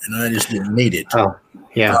up in, and I just didn't need it. Oh,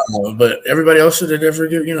 yeah. But everybody else that had ever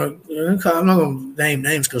given, I'm not going to name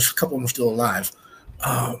names because a couple of them are still alive.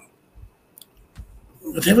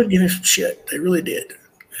 But they would give me some shit. They really did.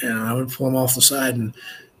 And I would pull them off the side and,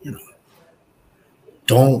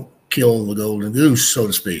 don't kill the golden goose, so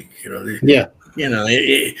to speak. Yeah.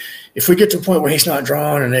 If we get to the point where he's not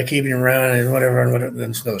drawn and they keep him around and whatever, then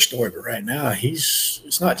it's another story. But right now,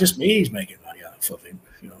 it's not just me he's making money out of him.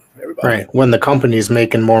 Everybody. Right. When the company's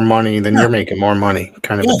making more money than you're making more money,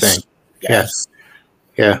 kind of a thing. Yes.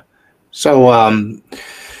 Yeah. So, and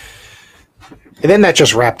then that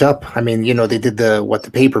just wrapped up. I mean, they did the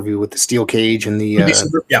pay-per-view with the steel cage and the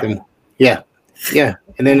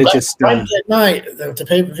and then it just that night the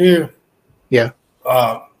pay-per-view. Yeah.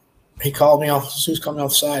 He called me off. Zeus called me off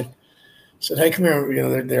the side. Said, "Hey, come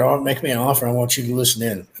here. They're all making me an offer. I want you to listen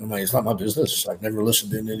in." I'm like, "It's not my business. I've never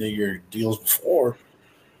listened to any of your deals before."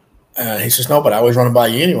 He says, "No, but I always run it by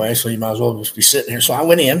you anyway, so you might as well just be sitting here." So I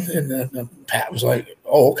went in, and Pat was like,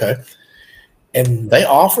 "Oh, okay." And they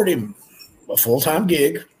offered him a full-time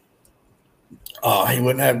gig. He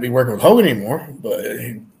wouldn't have to be working with Hogan anymore, but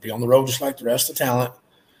be on the road just like the rest of the talent.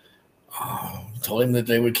 Told him that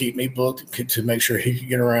they would keep me booked to make sure he could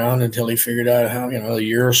get around until he figured out how, a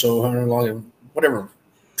year or so, however long, whatever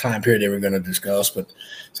time period they were going to discuss. But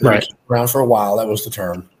so right. Keep around for a while. That was the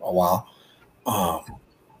term, a while.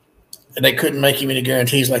 And they couldn't make him any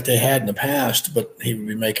guarantees like they had in the past, but he would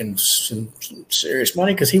be making some serious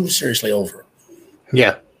money because he was seriously over.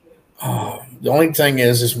 Yeah. The only thing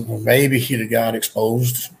is maybe he'd have got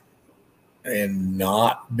exposed and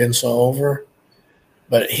not been so over,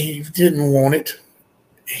 but he didn't want it.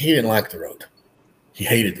 He didn't like the road. He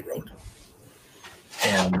hated the road.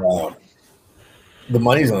 And the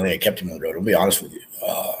money's the only thing that kept him on the road, I'll be honest with you.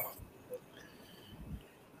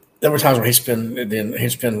 There were times where he spent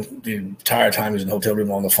the entire time he was in the hotel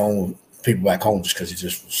room on the phone with people back home just because he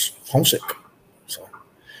just was homesick. So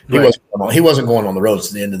he wasn't going on the road.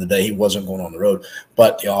 At the end of the day, he wasn't going on the road.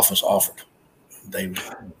 But the office offered.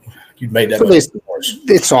 You'd made that. So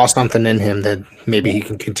they saw something in him that maybe he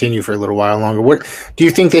can continue for a little while longer. What do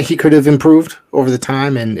you think that he could have improved over the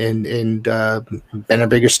time and been a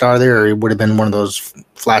bigger star there, or it would have been one of those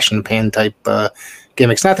flash in the pan type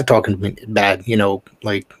gimmicks? Not to talking bad,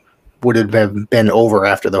 like. Would it have been over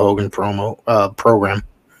after the Hogan program?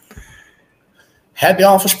 Had the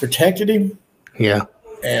office protected him? Yeah.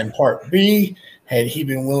 And part B, had he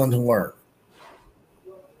been willing to learn?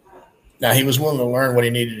 Now, he was willing to learn what he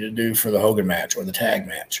needed to do for the Hogan match or the tag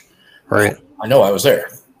match. Right. I know I was there.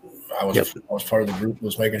 I was part of the group that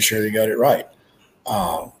was making sure they got it right.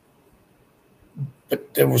 But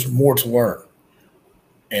there was more to learn.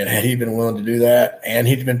 And had he been willing to do that and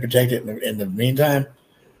he'd been protected in the meantime,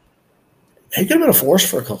 he could have been a force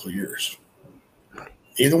for a couple of years.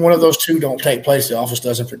 Either one of those two don't take place. The office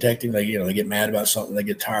doesn't protect him. They get mad about something. They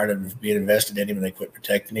get tired of being invested in him and they quit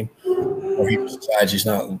protecting him. Or he decides he's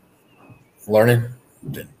not learning.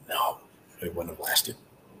 Then no, it wouldn't have lasted.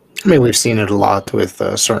 I mean, we've seen it a lot with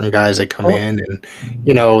certain guys that come in and,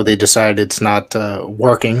 they decide it's not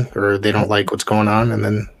working or they don't like what's going on. And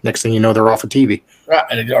then next thing you know, they're off of TV.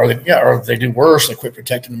 Right. Or they do worse. They quit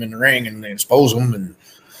protecting them in the ring and they expose them and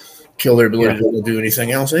kill their ability to do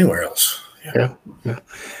anything else anywhere else. Yeah.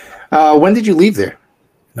 When did you leave there?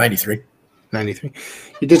 93. 93.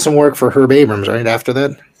 You did some work for Herb Abrams, right? After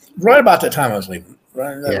that? Right about that time I was leaving.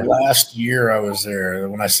 Right that last year I was there,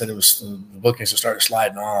 when I said it was the bookings started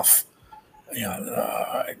sliding off,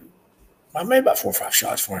 I made about 4 or 5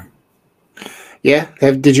 shots for him. Yeah.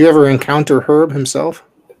 Did you ever encounter Herb himself?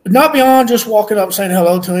 Not beyond just walking up and saying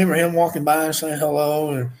hello to him or him walking by and saying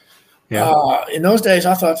hello. And in those days,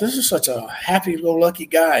 I thought this is such a happy-go-lucky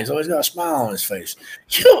guy. He's always got a smile on his face.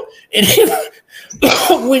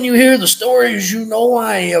 When you hear the stories, you know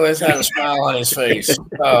why he always had a smile on his face.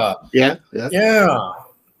 Yeah. I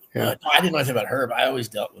didn't know anything about Herb. I always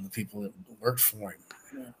dealt with the people that worked for him.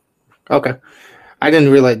 Yeah. Okay. I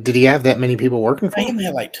didn't realize. Did he have that many people working for him? I only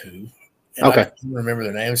had like 2. Okay. I can't remember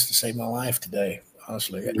their names to save my life today.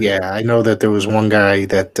 Honestly. Yeah, I know that there was one guy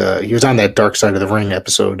that he was on that Dark Side of the Ring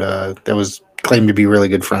episode that was claimed to be really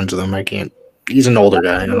good friends with him. He's an older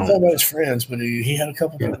guy. I don't know about his friends, but he had a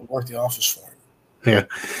couple people who worked the office for him. Yeah.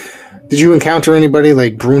 Did you encounter anybody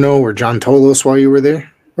like Bruno or John Tolos while you were there?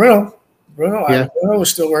 Bruno, Bruno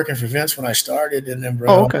was still working for Vince when I started, and then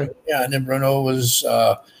Bruno. Oh, okay. Yeah, and then Bruno was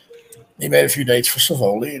he made a few dates for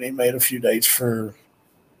Savoli, and he made a few dates for.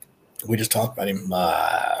 We just talked about him.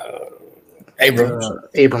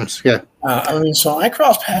 Abrams, yeah. So I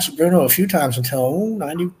crossed paths with Bruno a few times until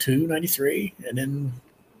 92, 93, and then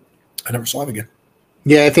I never saw him again.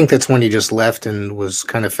 Yeah, I think that's when he just left and was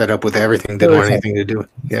kind of fed up with everything, didn't want anything to do with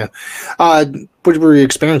it. Yeah. What were your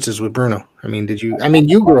experiences with Bruno? I mean,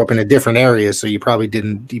 you grew up in a different area, so he probably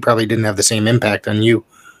didn't have the same impact on you.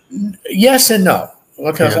 Yes and no.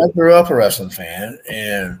 Because I grew up a wrestling fan,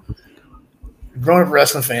 and growing up a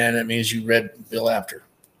wrestling fan, that means you read Bill Apter.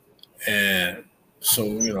 And so,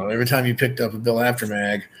 every time you picked up a Bill Apter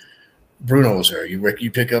mag, Bruno was there. You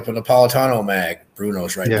pick up an Napolitano mag,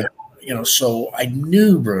 Bruno's right there. So I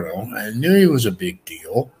knew Bruno. I knew he was a big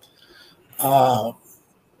deal.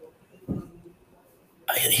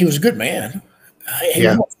 He was a good man. He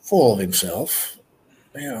was full of himself.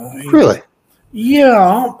 Really?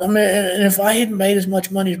 Yeah. I mean, and if I hadn't made as much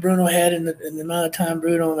money as Bruno had in the amount of time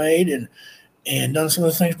Bruno made and done some of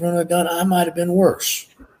the things Bruno had done, I might have been worse.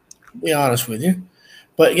 Be honest with you,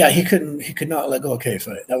 but he could not let go of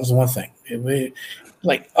kayfabe. That was the one thing.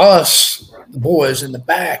 Like us, the boys in the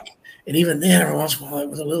back, and even then, every once in a while, it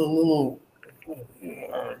was a little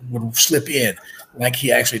would slip in, like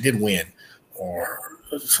he actually did win, or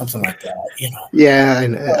something like that. Yeah,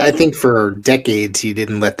 and I think for decades he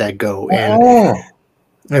didn't let that go,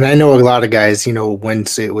 And I know a lot of guys,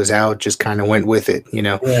 once it was out, just kind of went with it,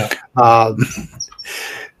 Yeah. Um,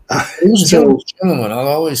 He was a so gentleman. I'll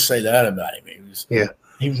always say that about him. yeah,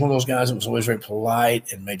 He was one of those guys that was always very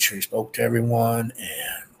polite and made sure he spoke to everyone.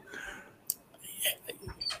 And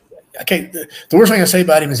the worst thing I say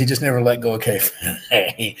about him is he just never let go of Cave.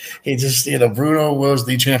 he just, Bruno was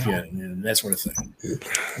the champion and that sort of thing.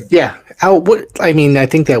 yeah. I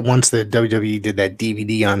think that once the WWE did that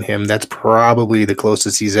DVD on him, that's probably the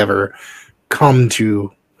closest he's ever come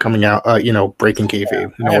to coming out, breaking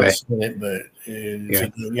kayfabe. I No haven't way. seen it, but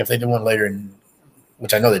if they did one later,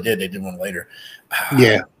 which I know they did one later.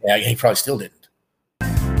 Yeah. He probably still didn't.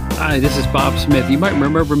 Hi, this is Bob Smith. You might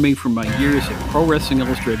remember me from my years at Pro Wrestling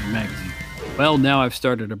Illustrated magazine. Well, now I've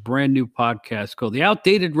started a brand new podcast called The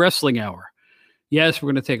Outdated Wrestling Hour. Yes,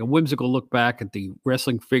 we're going to take a whimsical look back at the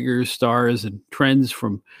wrestling figures, stars, and trends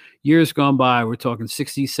from years gone by. We're talking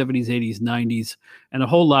 60s, 70s, 80s, 90s, and a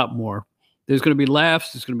whole lot more. There's going to be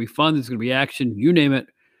laughs, there's going to be fun, there's going to be action, you name it.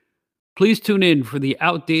 Please tune in for The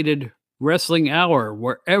Outdated Wrestling Hour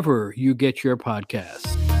wherever you get your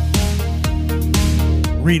podcasts.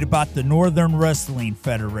 Read about the Northern Wrestling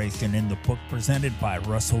Federation in the book presented by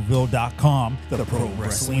Russellville.com, The Pro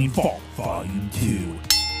Wrestling Vault, Volume 2.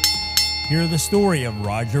 Hear the story of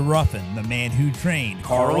Roger Ruffin, the man who trained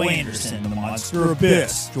Carl Anderson, the Monster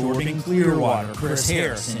Abyss, Jordan Clearwater, Chris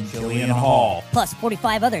Harris, and Jillian Hall. Plus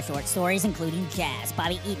 45 other short stories including Jazz,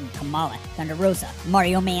 Bobby Eaton, Kamala, Thunder Rosa,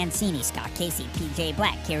 Mario Mancini, Scott Casey, PJ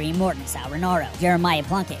Black, Kerry Morton, Sal Renaro, Jeremiah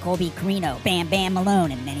Plunkett, Colby Carino, Bam Bam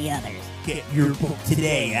Malone, and many others. Get your book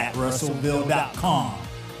today at Russellville.com.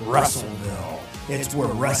 Russellville, it's where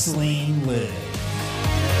wrestling lives.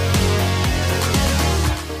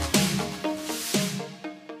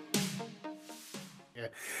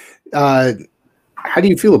 How do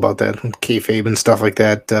you feel about that kayfabe and stuff like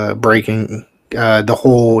that breaking, the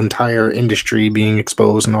whole entire industry being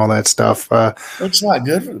exposed and all that stuff? It's not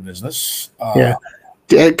good for the business. Yeah.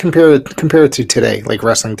 Compare it to today, like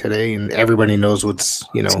wrestling today, and everybody knows what's So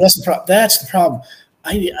that's the problem.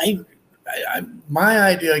 My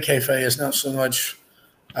idea of kayfabe is not so much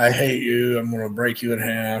I hate you, I'm going to break you in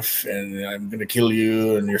half, and I'm going to kill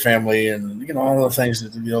you and your family, and all the things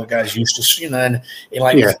that the old guys used to, and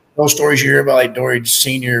those stories you hear about, like Dory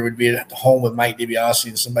Senior would be at the home with Mike DiBiase,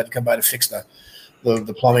 and somebody come by to fix the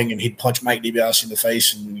plumbing, and he'd punch Mike DiBiase in the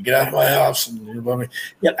face and get out of my house. And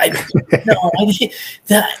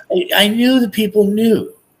I knew that people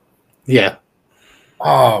knew. Yeah.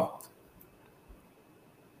 But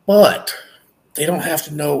they don't have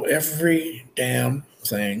to know every damn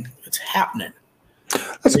thing that's happening.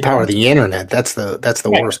 That's the power of the internet. That's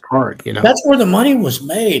the worst part, That's where the money was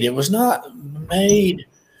made. It was not made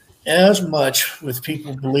as much with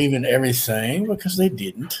people believing everything, because they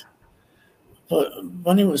didn't. But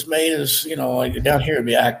money was made as, like down here it'd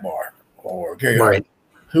be Akbar or Gary Hart. Right.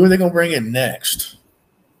 Who are they going to bring in next?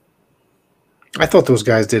 I thought those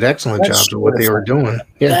guys did excellent jobs of what they were doing.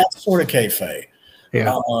 Yeah. That's sort of kayfabe.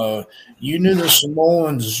 Yeah. You knew the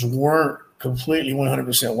Samoans weren't completely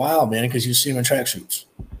 100% wild, man, because you see them in tracksuits.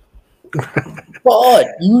 But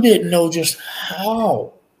you didn't know just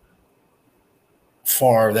how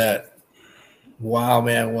far that wild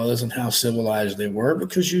man was and how civilized they were,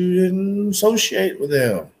 because you didn't associate with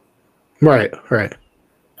them. Right.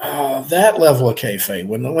 That level of kayfabe,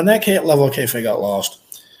 when that level of kayfabe got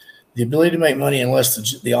lost, the ability to make money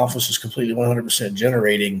unless the office is completely 100%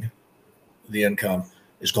 generating the income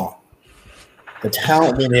is gone. The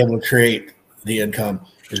talent being able to create the income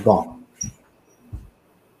is gone.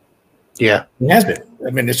 Yeah. It has been. I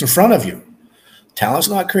mean, it's in front of you. Talent's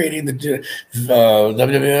not creating the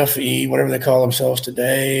WWF, whatever they call themselves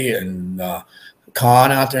today, and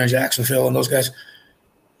Khan out there in Jacksonville, and those guys.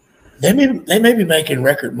 They may be making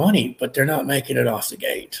record money, but they're not making it off the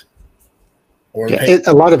gate. Or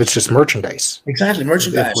a lot of it's just merchandise. Exactly,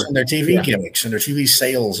 merchandise and their TV gimmicks and their TV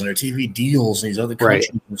sales and their TV deals in these other countries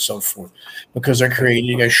and so forth, because they're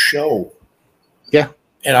creating a show. Yeah,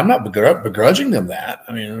 and I'm not begrudging them that.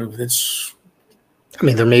 I mean, they're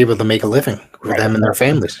able to make a living for them and their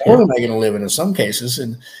families. They're making a living in some cases,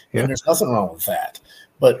 and there's nothing wrong with that.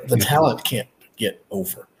 But the talent can't get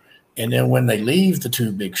over. And then when they leave the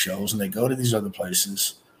two big shows and they go to these other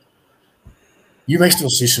places, you may still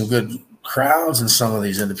see some good crowds in some of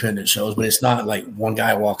these independent shows, but it's not like one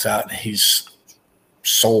guy walks out and he's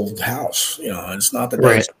sold the house. It's not the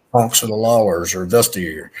days of Punks or the Lawlers or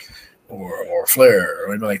Dusty or Flair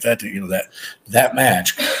or anything like that. That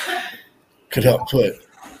match could help put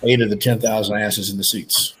 8 of the 10,000 asses in the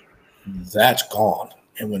seats. That's gone.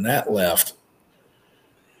 And when that left,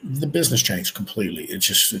 the business changed completely.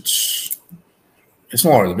 It's It's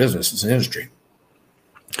no longer the business; it's an industry.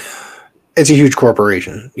 It's a huge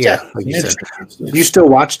corporation. Yeah, like you said. Do you still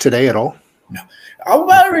watch Today at all? No.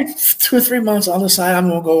 About every 2 or 3 months, I'll decide I'm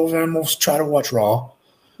going to go over and we'll try to watch Raw.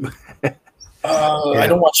 I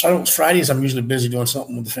don't Fridays. I'm usually busy doing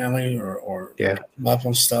something with the family or up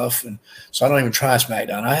on stuff, and so I don't even try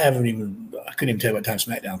SmackDown. I couldn't even tell you what time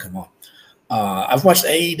SmackDown come on. I've watched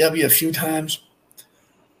AEW a few times,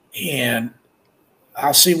 and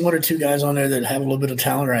I'll see 1 or 2 guys on there that have a little bit of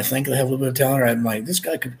talent, or I think they have a little bit of talent, or I'm like, this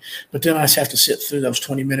guy could, but then I just have to sit through those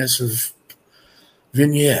 20 minutes of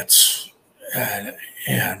vignettes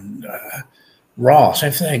and Raw,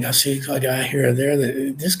 same thing. I see a guy here or there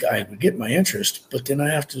that this guy would get my interest, but then I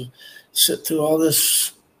have to sit through all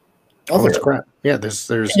this other crap. Yeah, there's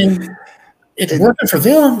it's working for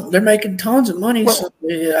them. They're making tons of money. Well,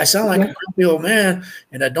 so I sound like a grumpy old man,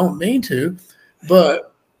 and I don't mean to,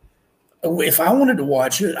 but if I wanted to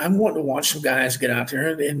watch it, I'm wanting to watch some guys get out there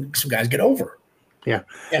and some guys get over. Yeah.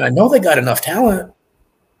 And I know they got enough talent.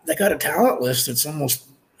 They got a talent list that's almost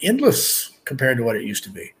endless compared to what it used to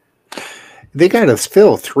be. They got to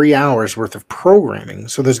fill 3 hours worth of programming.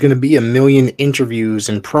 So there's going to be a million interviews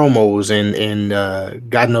and promos and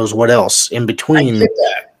God knows what else in between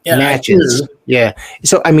matches. Yeah.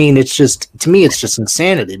 So, I mean, it's just, to me, it's just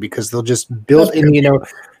insanity because they'll just build in,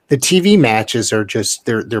 the TV matches are just,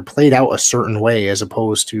 they're played out a certain way as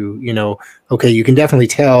opposed to, okay, you can definitely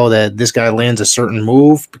tell that this guy lands a certain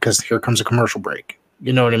move because here comes a commercial break.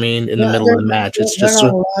 You know what I mean? In the middle of the match, it's just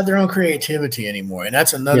not allowed their own creativity anymore, and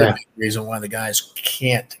that's another big reason why the guys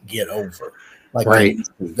can't get over.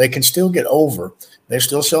 They can still get over. They're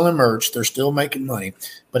still selling merch. They're still making money,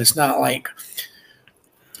 but it's not like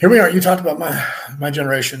here we are. You talked about my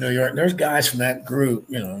generation in New York. There's guys from that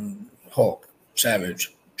group, Hulk,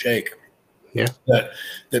 Savage, Jake, that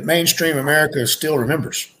mainstream America still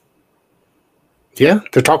remembers. Yeah,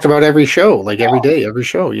 they're talked about every show, like every day, every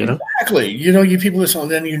show, Exactly. You people listen,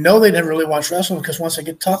 then they never really watch wrestling because once they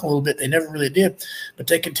get talking a little bit, they never really did. But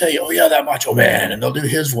they can tell you, oh, yeah, that Macho Man, and they'll do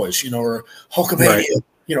his voice, or Hulkamania,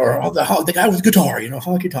 or the guy with the guitar,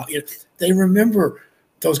 honky tonk. They remember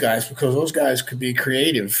those guys because those guys could be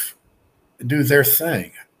creative and do their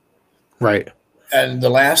thing. Right. And the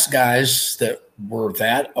last guys that were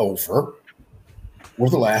that over were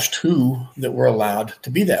the last 2 that were allowed to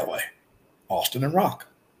be that way. Austin and Rock.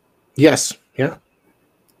 Yes. Yeah.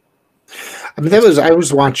 I mean, I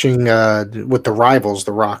was watching with the Rivals,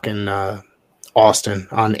 The Rock and Austin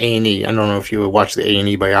on A&E. I don't know if you watch the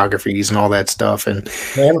A&E biographies and all that stuff. And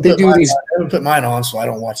they haven't put mine on, so I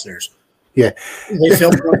don't watch theirs. Yeah. They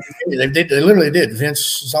filmed they literally did.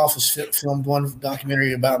 Vince's office filmed one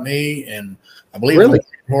documentary about me, and I believe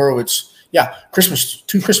Horowitz. Yeah,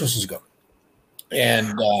 2 Christmases ago.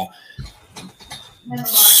 And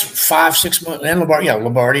 5-6 months, and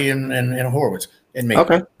Lombardi and Horowitz and me.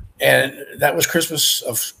 Okay. And that was Christmas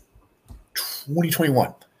of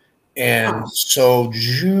 2021. And so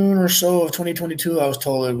June or so of 2022, I was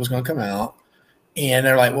told it was going to come out. And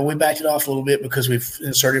they're like, well, we backed it off a little bit because we've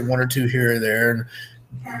inserted 1 or 2 here or there.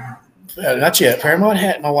 And not yet. Paramount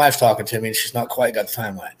had my wife's talking to me, and she's not quite got the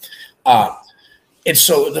timeline. And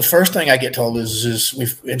so the first thing I get told is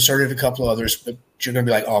we've inserted a couple of others, but you're going to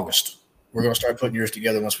be like August. We're going to start putting yours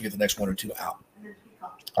together once we get the next 1 or 2 out.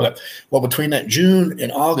 Okay. Well, between that June and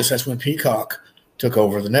August, that's when Peacock took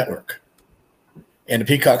over the network. And the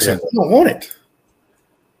Peacock said, we don't want it.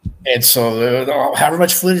 And so however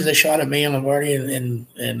much footage they shot of me and Lombardi and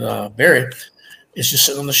Barry, it's just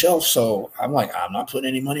sitting on the shelf. So I'm like, I'm not putting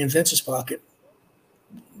any money in Vince's pocket.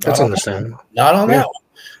 That's understandable. Not on that one.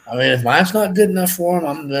 I mean, if mine's not good enough for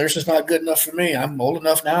him, theirs is not good enough for me. I'm old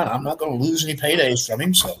enough now, and I'm not going to lose any paydays from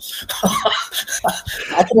him. So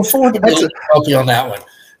I can afford to be healthy on that one.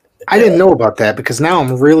 I didn't know about that because now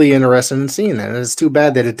I'm really interested in seeing that. And it's too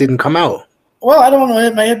bad that it didn't come out. Well, I don't know.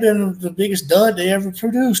 It may have been the biggest dud they ever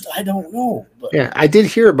produced. I don't know. But yeah, I did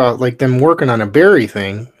hear about them working on a Barry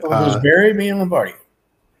thing. It was Barry, me, and Lombardi.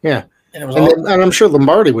 Yeah. And, it was and I'm sure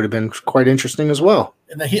Lombardi would have been quite interesting as well.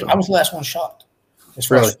 And I was the last one shot. As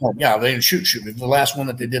far as film. Yeah, they didn't shoot. The last one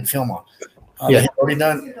that they did film on. They had already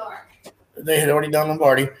done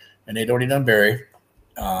Lombardi, and they'd already done Barry.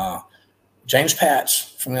 James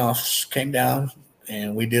Patz from the office came down,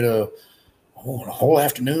 and we did a whole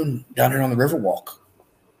afternoon down here on the Riverwalk.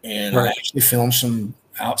 And I actually filmed some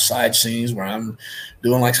outside scenes where I'm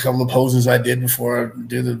doing like a couple of poses I did before I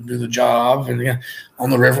do the job, and on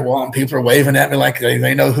the Riverwalk, and people are waving at me like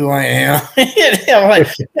they know who I am.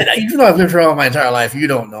 Even though I've lived here all my entire life, you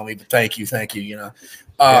don't know me, but thank you.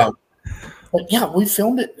 But yeah, we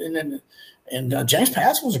filmed it, and James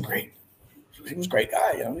Patz was a great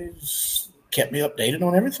guy. kept me updated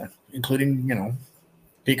on everything, including,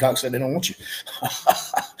 Peacock said they don't want you.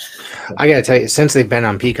 I gotta tell you, since they've been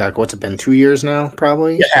on Peacock, what's it been, 2 years now,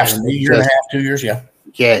 probably? Yeah, half a year and a half, 2 years, yeah.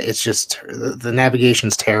 Yeah, it's just the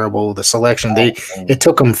navigation's terrible. The selection, it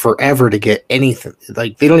took them forever to get anything.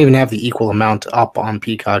 Like, they don't even have the equal amount up on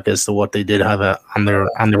Peacock as to what they did have on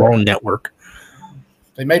their own network.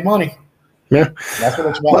 They made money. Yeah, that's what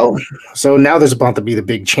it's about. Well, so now there's about to be the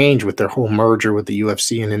big change with their whole merger with the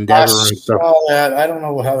UFC and Endeavor and stuff. That. I don't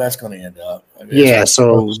know how that's going to end up.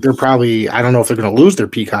 So they're probably, I don't know if they're going to lose their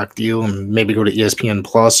Peacock deal and maybe go to ESPN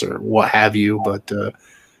Plus or what have you, but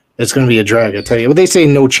it's going to be a drag, I tell you. Well, they say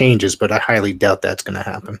no changes, but I highly doubt that's going to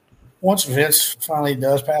happen. Once Vince finally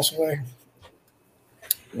does pass away,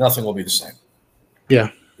 nothing will be the same.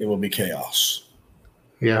 Yeah. It will be chaos.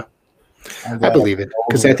 Yeah. I believe it,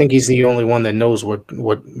 because I think he's the only one that knows what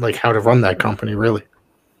how to run that company, really.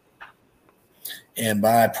 And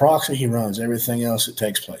by proxy, he runs everything else that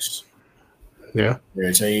takes place. Yeah. Whether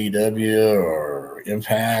it's AEW or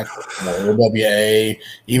Impact or OWA,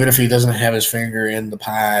 even if he doesn't have his finger in the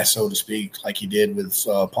pie, so to speak, like he did with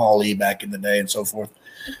Paul Lee back in the day and so forth.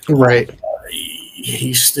 Right.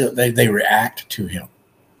 He's still, they react to him.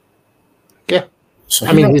 Yeah. So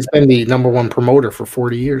he's been the number one promoter for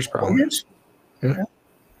 40 years, probably. Yeah.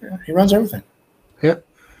 He runs everything. Yeah.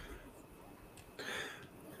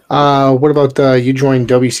 What about you joined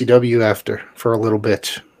WCW after for a little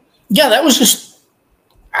bit? Yeah, that was just,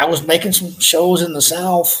 I was making some shows in the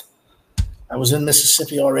South. I was in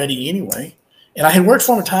Mississippi already anyway. And I had worked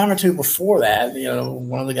for him a time or two before that.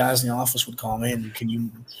 One of the guys in the office would call me and, can you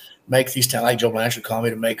make these, like Joe Blanchard called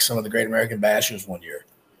me to make some of the Great American Bashes one year.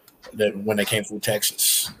 That when they came through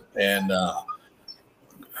Texas, and I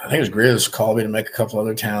think it was Grizz called me to make a couple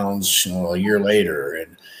other towns, a year later,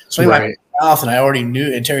 and so anyway, right. South, and I already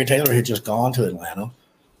knew, and Terry Taylor had just gone to Atlanta,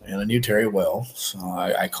 and I knew Terry well, so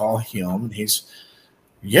I call him, and he's,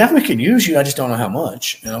 yeah, we can use you, I just don't know how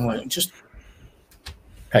much, and I'm like, just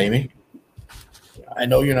pay me. I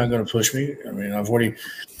know you're not going to push me. I mean,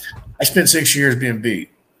 I spent 6 years being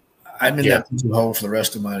beat. I'm in that hole for the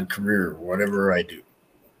rest of my career, whatever I do.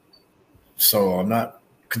 So I'm not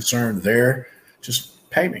concerned there. Just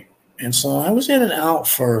pay me. And so I was in and out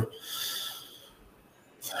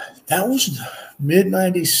that was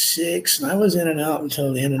mid-96, and I was in and out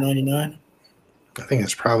until the end of 99. I think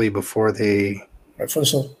it's probably before they... Right for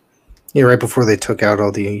the Yeah, right before they took out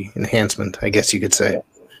all the enhancement, I guess you could say.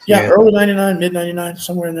 Yeah, early 99, mid-99,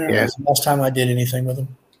 somewhere in there. Yeah. That's the last time I did anything with them.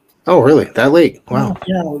 Oh, really? That late? Wow.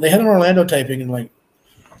 Yeah, they had an Orlando taping in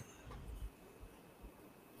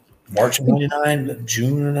March of 99,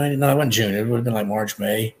 June of 99. No, it wasn't June. It would have been March,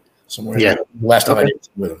 May, somewhere. Yeah. Last time I did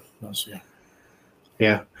with them.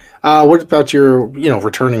 Yeah. What about your,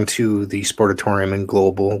 returning to the Sportatorium and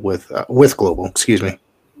Global with Global? Excuse me.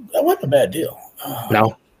 That wasn't a bad deal.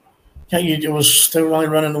 No. Yeah, they were only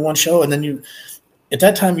running the one show, and then at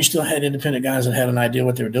that time you still had independent guys that had an idea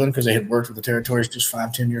what they were doing because they had worked with the territories just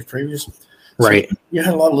 5-10 years previous. Right. So you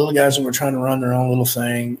had a lot of little guys that were trying to run their own little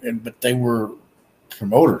thing, but they were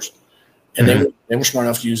promoters. And they were smart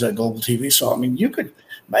enough to use that Global TV. So, you could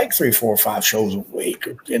make 3, 4, 5 shows a week.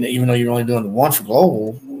 And even though you're only doing the one for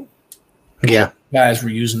Global, guys were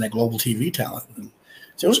using that Global TV talent. And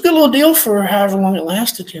so it was a good little deal for however long it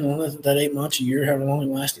lasted, that 8 months, a year, however long it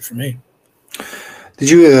lasted for me. Did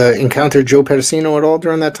you encounter Joe Pedicino at all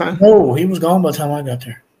during that time? No, he was gone by the time I got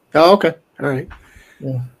there. Oh, okay. All right.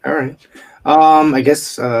 Yeah. All right. I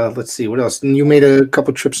guess, let's see, what else? And you made a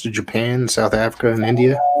couple trips to Japan, South Africa, and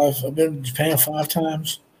India? I've been to Japan 5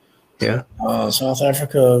 times. Yeah. South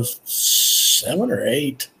Africa 7 or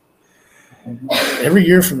 8. Every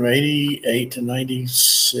year from 88 to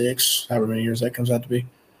 96, however many years that comes out to be.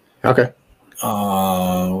 Okay.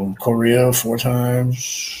 Korea 4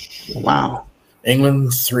 times. Wow.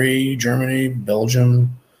 England 3, Germany,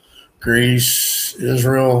 Belgium, Greece,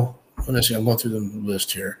 Israel. Let's see, I'm going through the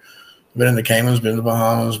list here. Been in the Caymans, been in the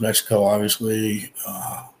Bahamas, Mexico, obviously.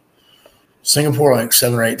 Singapore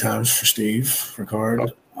 7 or 8 times for Steve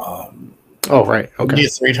Ricard. Right. Okay. India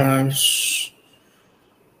 3 times.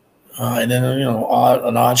 And then, an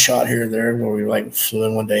odd shot here or there where we flew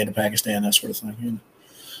in one day into Pakistan, that sort of thing.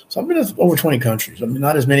 So I've been to over 20 countries.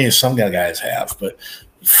 Not as many as some guys have, but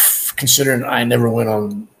considering I never went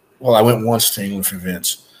I went once to England for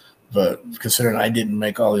Vince, but considering I didn't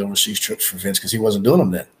make all the overseas trips for Vince because he wasn't doing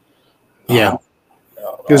them then. Yeah.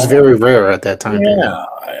 It was very rare at that time.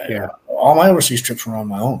 Yeah. All my overseas trips were on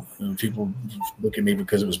my own. People look at me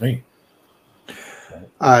because it was me.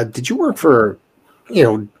 Did you work for,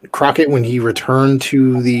 Crockett when he returned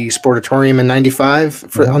to the Sportatorium in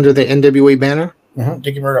 95 under the NWA banner?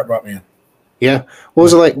 Dickie Murdoch brought me in. Yeah. What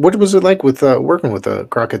was it like? What was it like with working with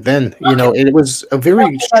Crockett then? You know, it was a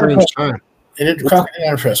very strange time. Crockett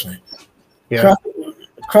didn't impress me. Yeah.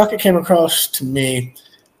 Crockett came across to me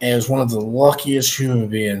as one of the luckiest human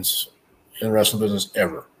beings in the wrestling business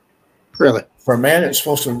ever. Really? For a man that's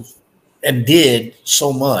supposed to and did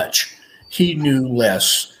so much, he knew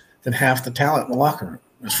less than half the talent in the locker room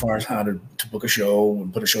as far as how to book a show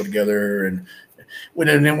and put a show together. And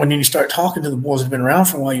when you start talking to the boys that have been around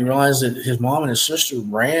for a while, you realize that his mom and his sister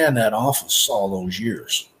ran that office all those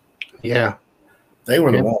years. Yeah. They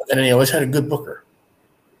were the ones, and he always had a good booker.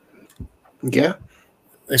 Yeah.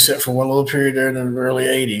 Except for one little period there in the early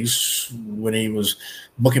 80s when he was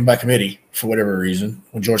booking by committee for whatever reason.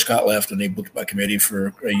 When George Scott left and he booked by committee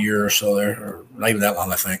for a year or so there, or not even that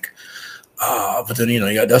long, I think. But then,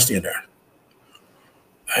 you got Dusty in there.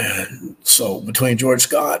 And so between George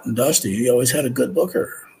Scott and Dusty, he always had a good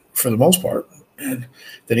booker for the most part. And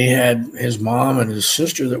then he had his mom and his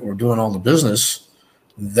sister that were doing all the business.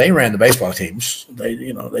 They ran the baseball teams.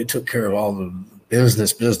 They took care of all the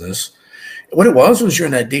business. What it was you're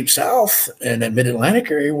in that deep South and that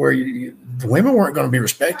mid-Atlantic area where the women weren't going to be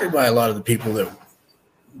respected by a lot of the people that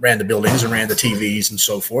ran the buildings and ran the TVs and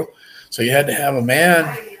so forth. So you had to have a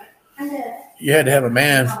man. You had to have a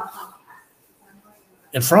man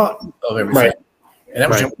in front of everything, Right. And that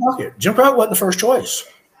was Jim Crockett. Jim Crockett wasn't the first choice.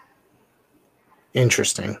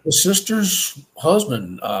 Interesting. His sister's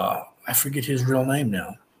husband, I forget his real name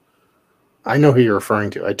now. I know who you're referring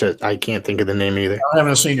to. I can't think of the name either. I'm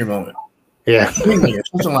having a senior moment. Yeah. Ringley or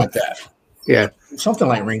something like that. Yeah. Something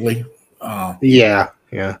like Ringley. Yeah.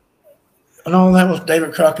 No, that was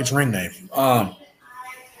David Crockett's ring name.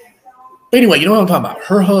 Anyway, you know what I'm talking about.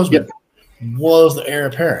 Her husband was the heir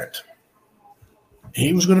apparent.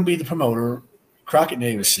 He was going to be the promoter. Crockett knew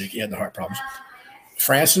he was sick. He had the heart problems.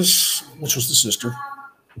 Frances, which was the sister,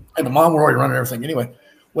 and the mom were already running everything anyway.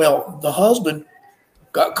 Well, the husband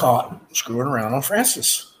got caught screwing around on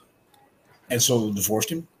Frances. And so divorced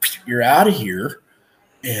him. You're out of here.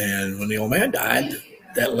 And when the old man died,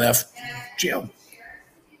 that left Jim.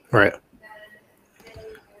 Right.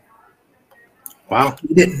 Wow.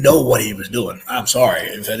 He didn't know what he was doing. I'm sorry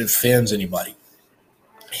if that offends anybody.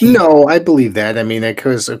 No, I believe that. I mean,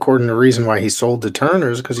 because according to the reason why he sold to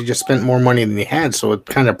Turner's, because he just spent more money than he had. So it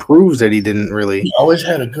kind of proves that he didn't really. He always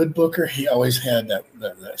had a good booker. He always had that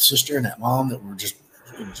sister and that mom that were just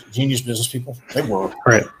genius business people. They were.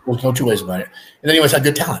 Right. There's no two ways about it. And then he always had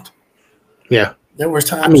good talent. Yeah. There was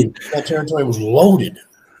times that territory was loaded.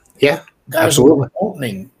 Yeah. Guys absolutely. who were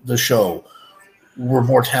opening the show were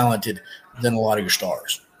more talented than a lot of your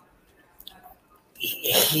stars.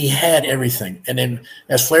 He had everything. And then,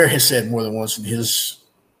 as Flair has said more than once in his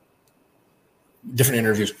different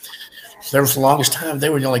interviews, there was the longest time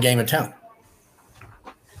they were the only game in town.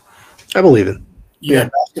 I believe it. You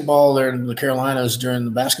had basketball there in the Carolinas during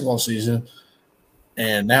the basketball season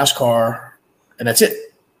and NASCAR, and that's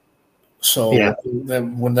it. So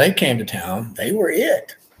when they came to town, they were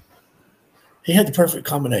it. He had the perfect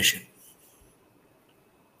combination.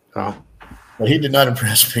 Oh. But he did not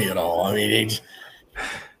impress me at all. I mean,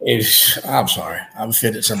 I'm sorry. I'm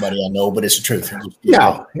offended somebody I know, but it's the truth.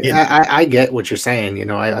 No, I get what you're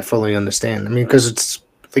saying. I fully understand. I mean, because it's,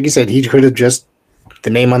 like you said, he could have just the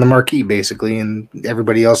name on the marquee, basically, and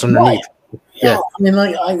everybody else underneath. Right. Yeah. I mean,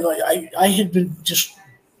 I had been just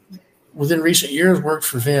within recent years worked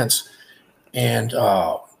for Vince, and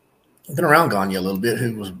I've been around Gagne a little bit.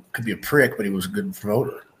 Who could be a prick, but he was a good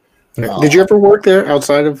promoter. Did you ever work there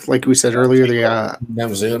outside of, like we said earlier, that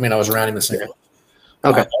was it. I mean, I was around him in St. Louis.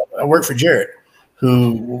 Okay. I worked for Jarrett,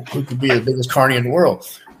 who could be the biggest carny in the world,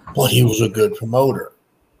 but he was a good promoter.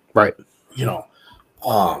 Right. A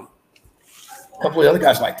couple of other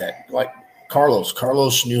guys like that, like Carlos.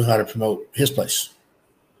 Carlos knew how to promote his place.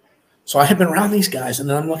 So I had been around these guys, and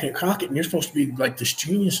then I'm looking at Crockett, and you're supposed to be like this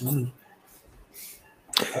genius. And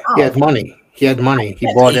He had money. He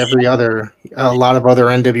bought a lot of other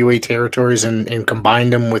NWA territories and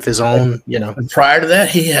combined them with his own, And prior to that,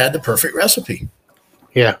 he had the perfect recipe.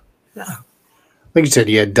 Yeah. Like you said,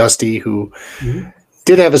 he had Dusty, who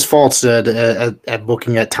did have his faults at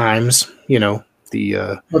booking at times, But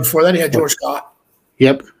before that, he had George Scott.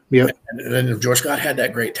 Yep. And then George Scott had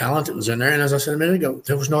that great talent that was in there. And as I said a minute ago,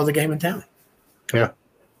 there was no other game in town. Yeah.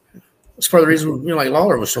 That's part of the reason, like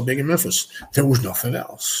Lawler was so big in Memphis. There was nothing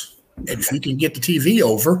else. And if you can get the TV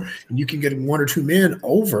over and you can get one or two men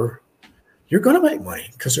over, you're going to make money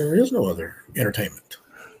because there is no other entertainment.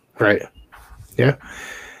 Right. Yeah.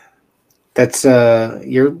 That's I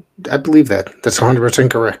believe that. That's 100%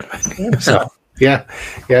 correct. So, yeah.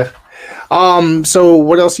 So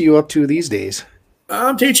what else are you up to these days?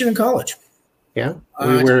 I'm teaching in college. Yeah.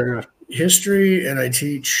 I We're history, and I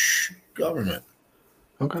teach government.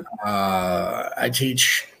 okay. I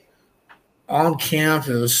teach on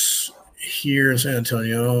campus here in San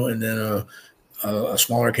Antonio, and then a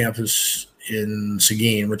smaller campus in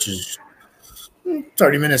Seguin, which is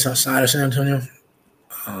 30 minutes outside of San Antonio.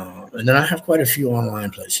 And then I have quite a few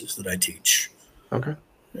online places that I teach. Okay.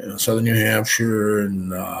 Southern New Hampshire,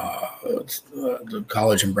 and the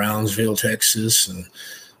college in Brownsville, Texas, and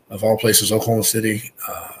of all places, Oklahoma City.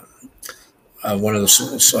 One of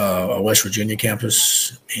the West Virginia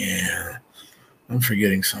campus, and I'm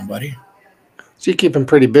forgetting somebody. So you keep them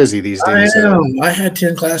pretty busy these days. I am. I had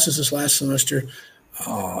 10 classes this last semester.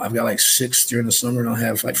 I've got like 6 during the summer, and I'll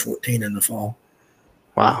have like 14 in the fall.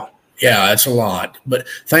 Wow. Yeah, that's a lot. But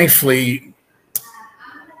thankfully,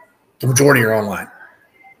 the majority are online.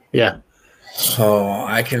 Yeah. So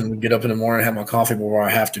I can get up in the morning, have my coffee before I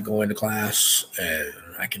have to go into class, and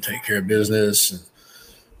I can take care of business. And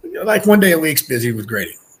like one day a week's busy with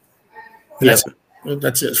grading. Yes.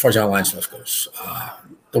 That's it as far as online stuff goes.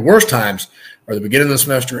 The worst times are the beginning of the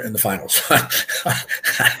semester and the finals.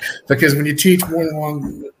 Because when you teach more than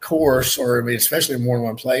one course, or I mean, especially more than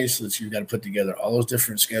one place, that you've got to put together all those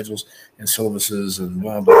different schedules and syllabuses and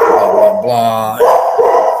blah, blah, blah, blah, blah.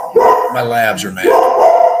 My labs are mad.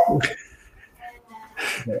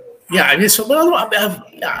 Yeah, I mean, so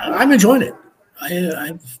I'm enjoying it.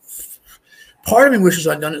 Part of me wishes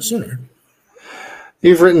I'd done it sooner.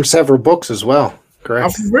 You've written several books as well,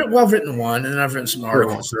 correct? I've written one, and then I've written some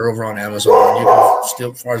articles that are over on Amazon. You can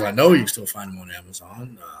still, as far as I know, you can still find them on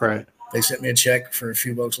Amazon. Right. They sent me a check for a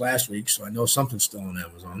few bucks last week, so I know something's still on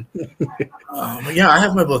Amazon. But yeah, I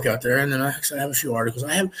have my book out there, and then I have a few articles.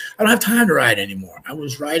 I don't have time to write anymore. I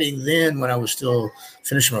was writing then when I was still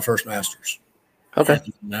finishing my first master's. Okay.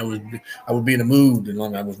 And I would be in a mood, and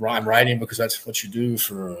I'm writing because that's what you do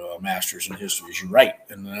for a master's in history is you write,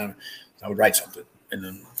 and then I would write something, and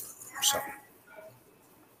then so.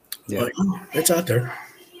 Yeah. But it's out there.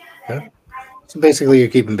 Yeah. So basically, you're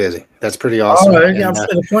keeping busy. That's pretty awesome. Oh, yeah, at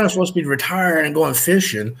the point I'm supposed to be retiring and going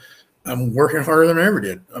fishing, I'm working harder than I ever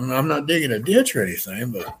did. I'm not digging a ditch or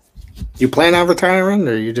anything, but you plan on retiring,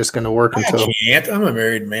 or are you just going to work until? I can't. I'm a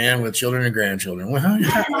married man with children and grandchildren. Well,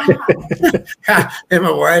 and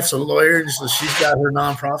my wife's a lawyer, so she's got her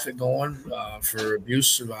nonprofit going for abuse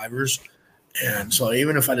survivors. And so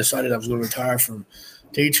even if I decided I was going to retire from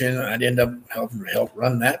teaching, I'd end up help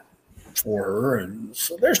run that for her. And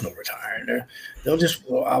so there's no retiring. They'll just,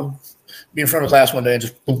 I'll be in front of class one day and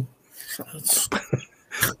just boom.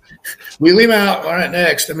 We leave out. All right,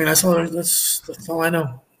 next. I mean, that's all I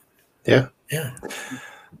know. Yeah. Yeah.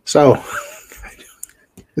 So,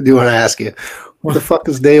 I do want to ask you, what the fuck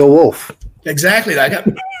is Dale Wolfe? Exactly. I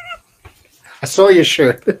saw your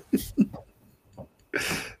shirt.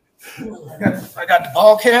 I got the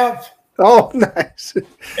ball cap. Oh, nice.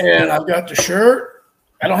 And I've got the shirt.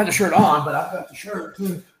 I don't have the shirt on, but I've got the shirt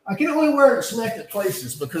too. I can only wear it at selected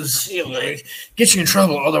places because it gets you in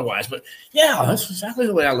trouble otherwise. But yeah, that's exactly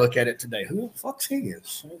the way I look at it today. Who the fuck's he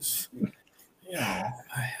is?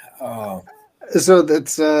 So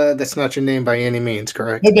that's not your name by any means,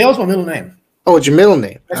 correct? No, Dale's my middle name. Oh, it's your middle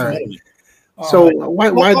name. That's my middle name. So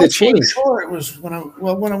why the change? Sure, it was when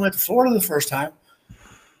I went to Florida the first time.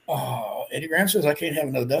 Eddie Graham says I can't have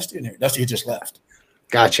another Dusty in here. Dusty had just left.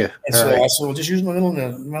 Gotcha. And so I said, well, just use my middle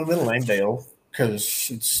name, Dale, because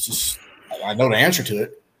it's just I know the answer to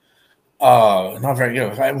it. Not very,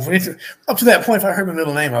 up to that point, if I heard my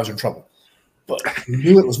middle name, I was in trouble. But I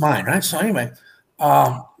knew it was mine, right? So anyway,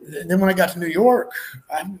 then when I got to New York,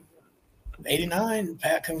 I'm 89.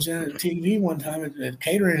 Pat comes in at TV one time at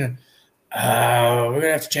catering, and we're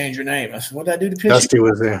gonna have to change your name. I said, what did I do to piss Dusty you?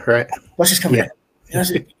 was there, right? Dusty's coming in. And I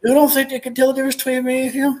said, you don't think they can tell the difference between me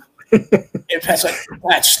and him? And Pat's like,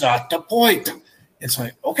 that's not the point. It's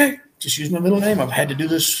like, okay, just use my middle name. I've had to do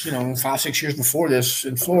this, 5-6 years before this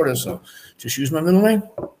in Florida, so just use my middle name.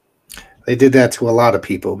 They did that to a lot of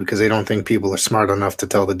people because they don't think people are smart enough to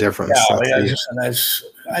tell the difference. Yeah,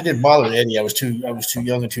 I didn't bother with Eddie. I was too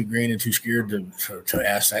young and too green and too scared to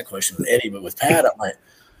ask that question with Eddie. But with Pat, I'm like,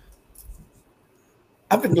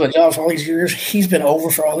 I've been doing jobs for all these years. He's been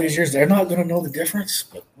over for all these years. They're not going to know the difference.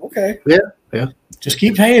 But okay. Yeah. Just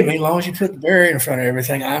keep paying me as long as you put the barrier in front of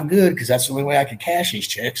everything. I'm good because that's the only way I can cash these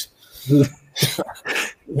checks.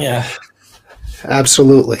 Yeah.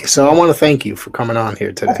 Absolutely. So I want to thank you for coming on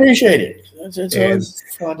here today. I appreciate it. It's always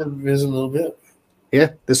fun to visit a little bit. Yeah,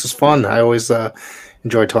 this is fun. I always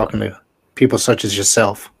enjoy talking to people such as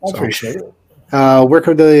yourself. I appreciate it. Where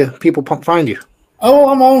could the people find you? Oh,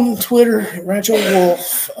 I'm on Twitter, Rancho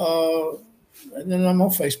Wolfe, and then I'm on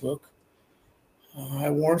Facebook. I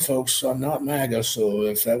warn folks, I'm not MAGA, so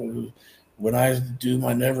if that was when I do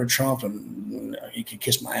my never Trump and he can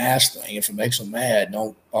kiss my ass thing, if it makes him mad,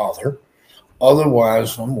 don't bother.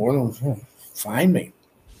 Otherwise, I'm more than find me.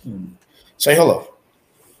 Say hello.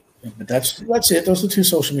 But that's it. Those are the two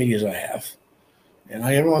social medias I have. And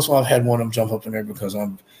every once in a while I've had one of them jump up in there because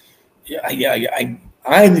I'm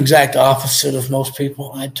the exact opposite of most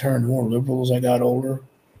people. I turned more liberal as I got older.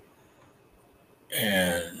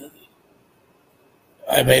 And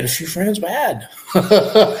I made a few friends mad. Like,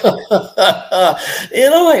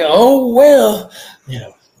 oh, well,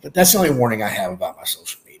 but that's the only warning I have about my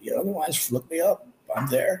social media. Otherwise, flip me up. I'm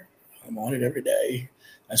there. I'm on it every day.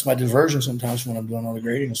 That's my diversion sometimes when I'm doing all the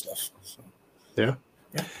grading and stuff. So, yeah.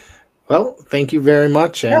 Well, thank you very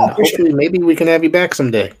much. And hopefully maybe we can have you back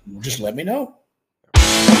someday. Just let me know.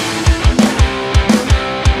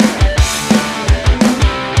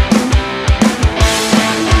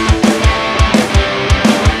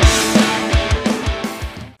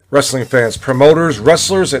 Wrestling fans, promoters,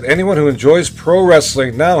 wrestlers, and anyone who enjoys pro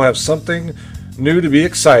wrestling now have something new to be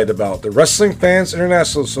excited about. The Wrestling Fans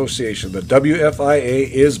International Association, the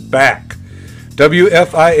WFIA, is back.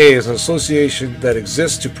 WFIA is an association that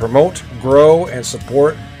exists to promote, grow, and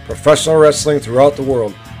support professional wrestling throughout the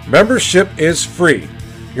world. Membership is free.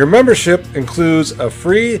 Your membership includes a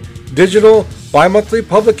free digital bi-monthly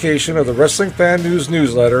publication of the Wrestling Fan News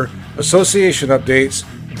newsletter, association updates,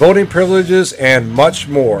 voting privileges, and much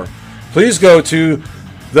more. Please go to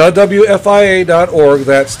thewfia.org,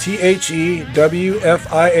 that's THEWFIA.org,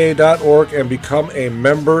 and become a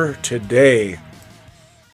member today.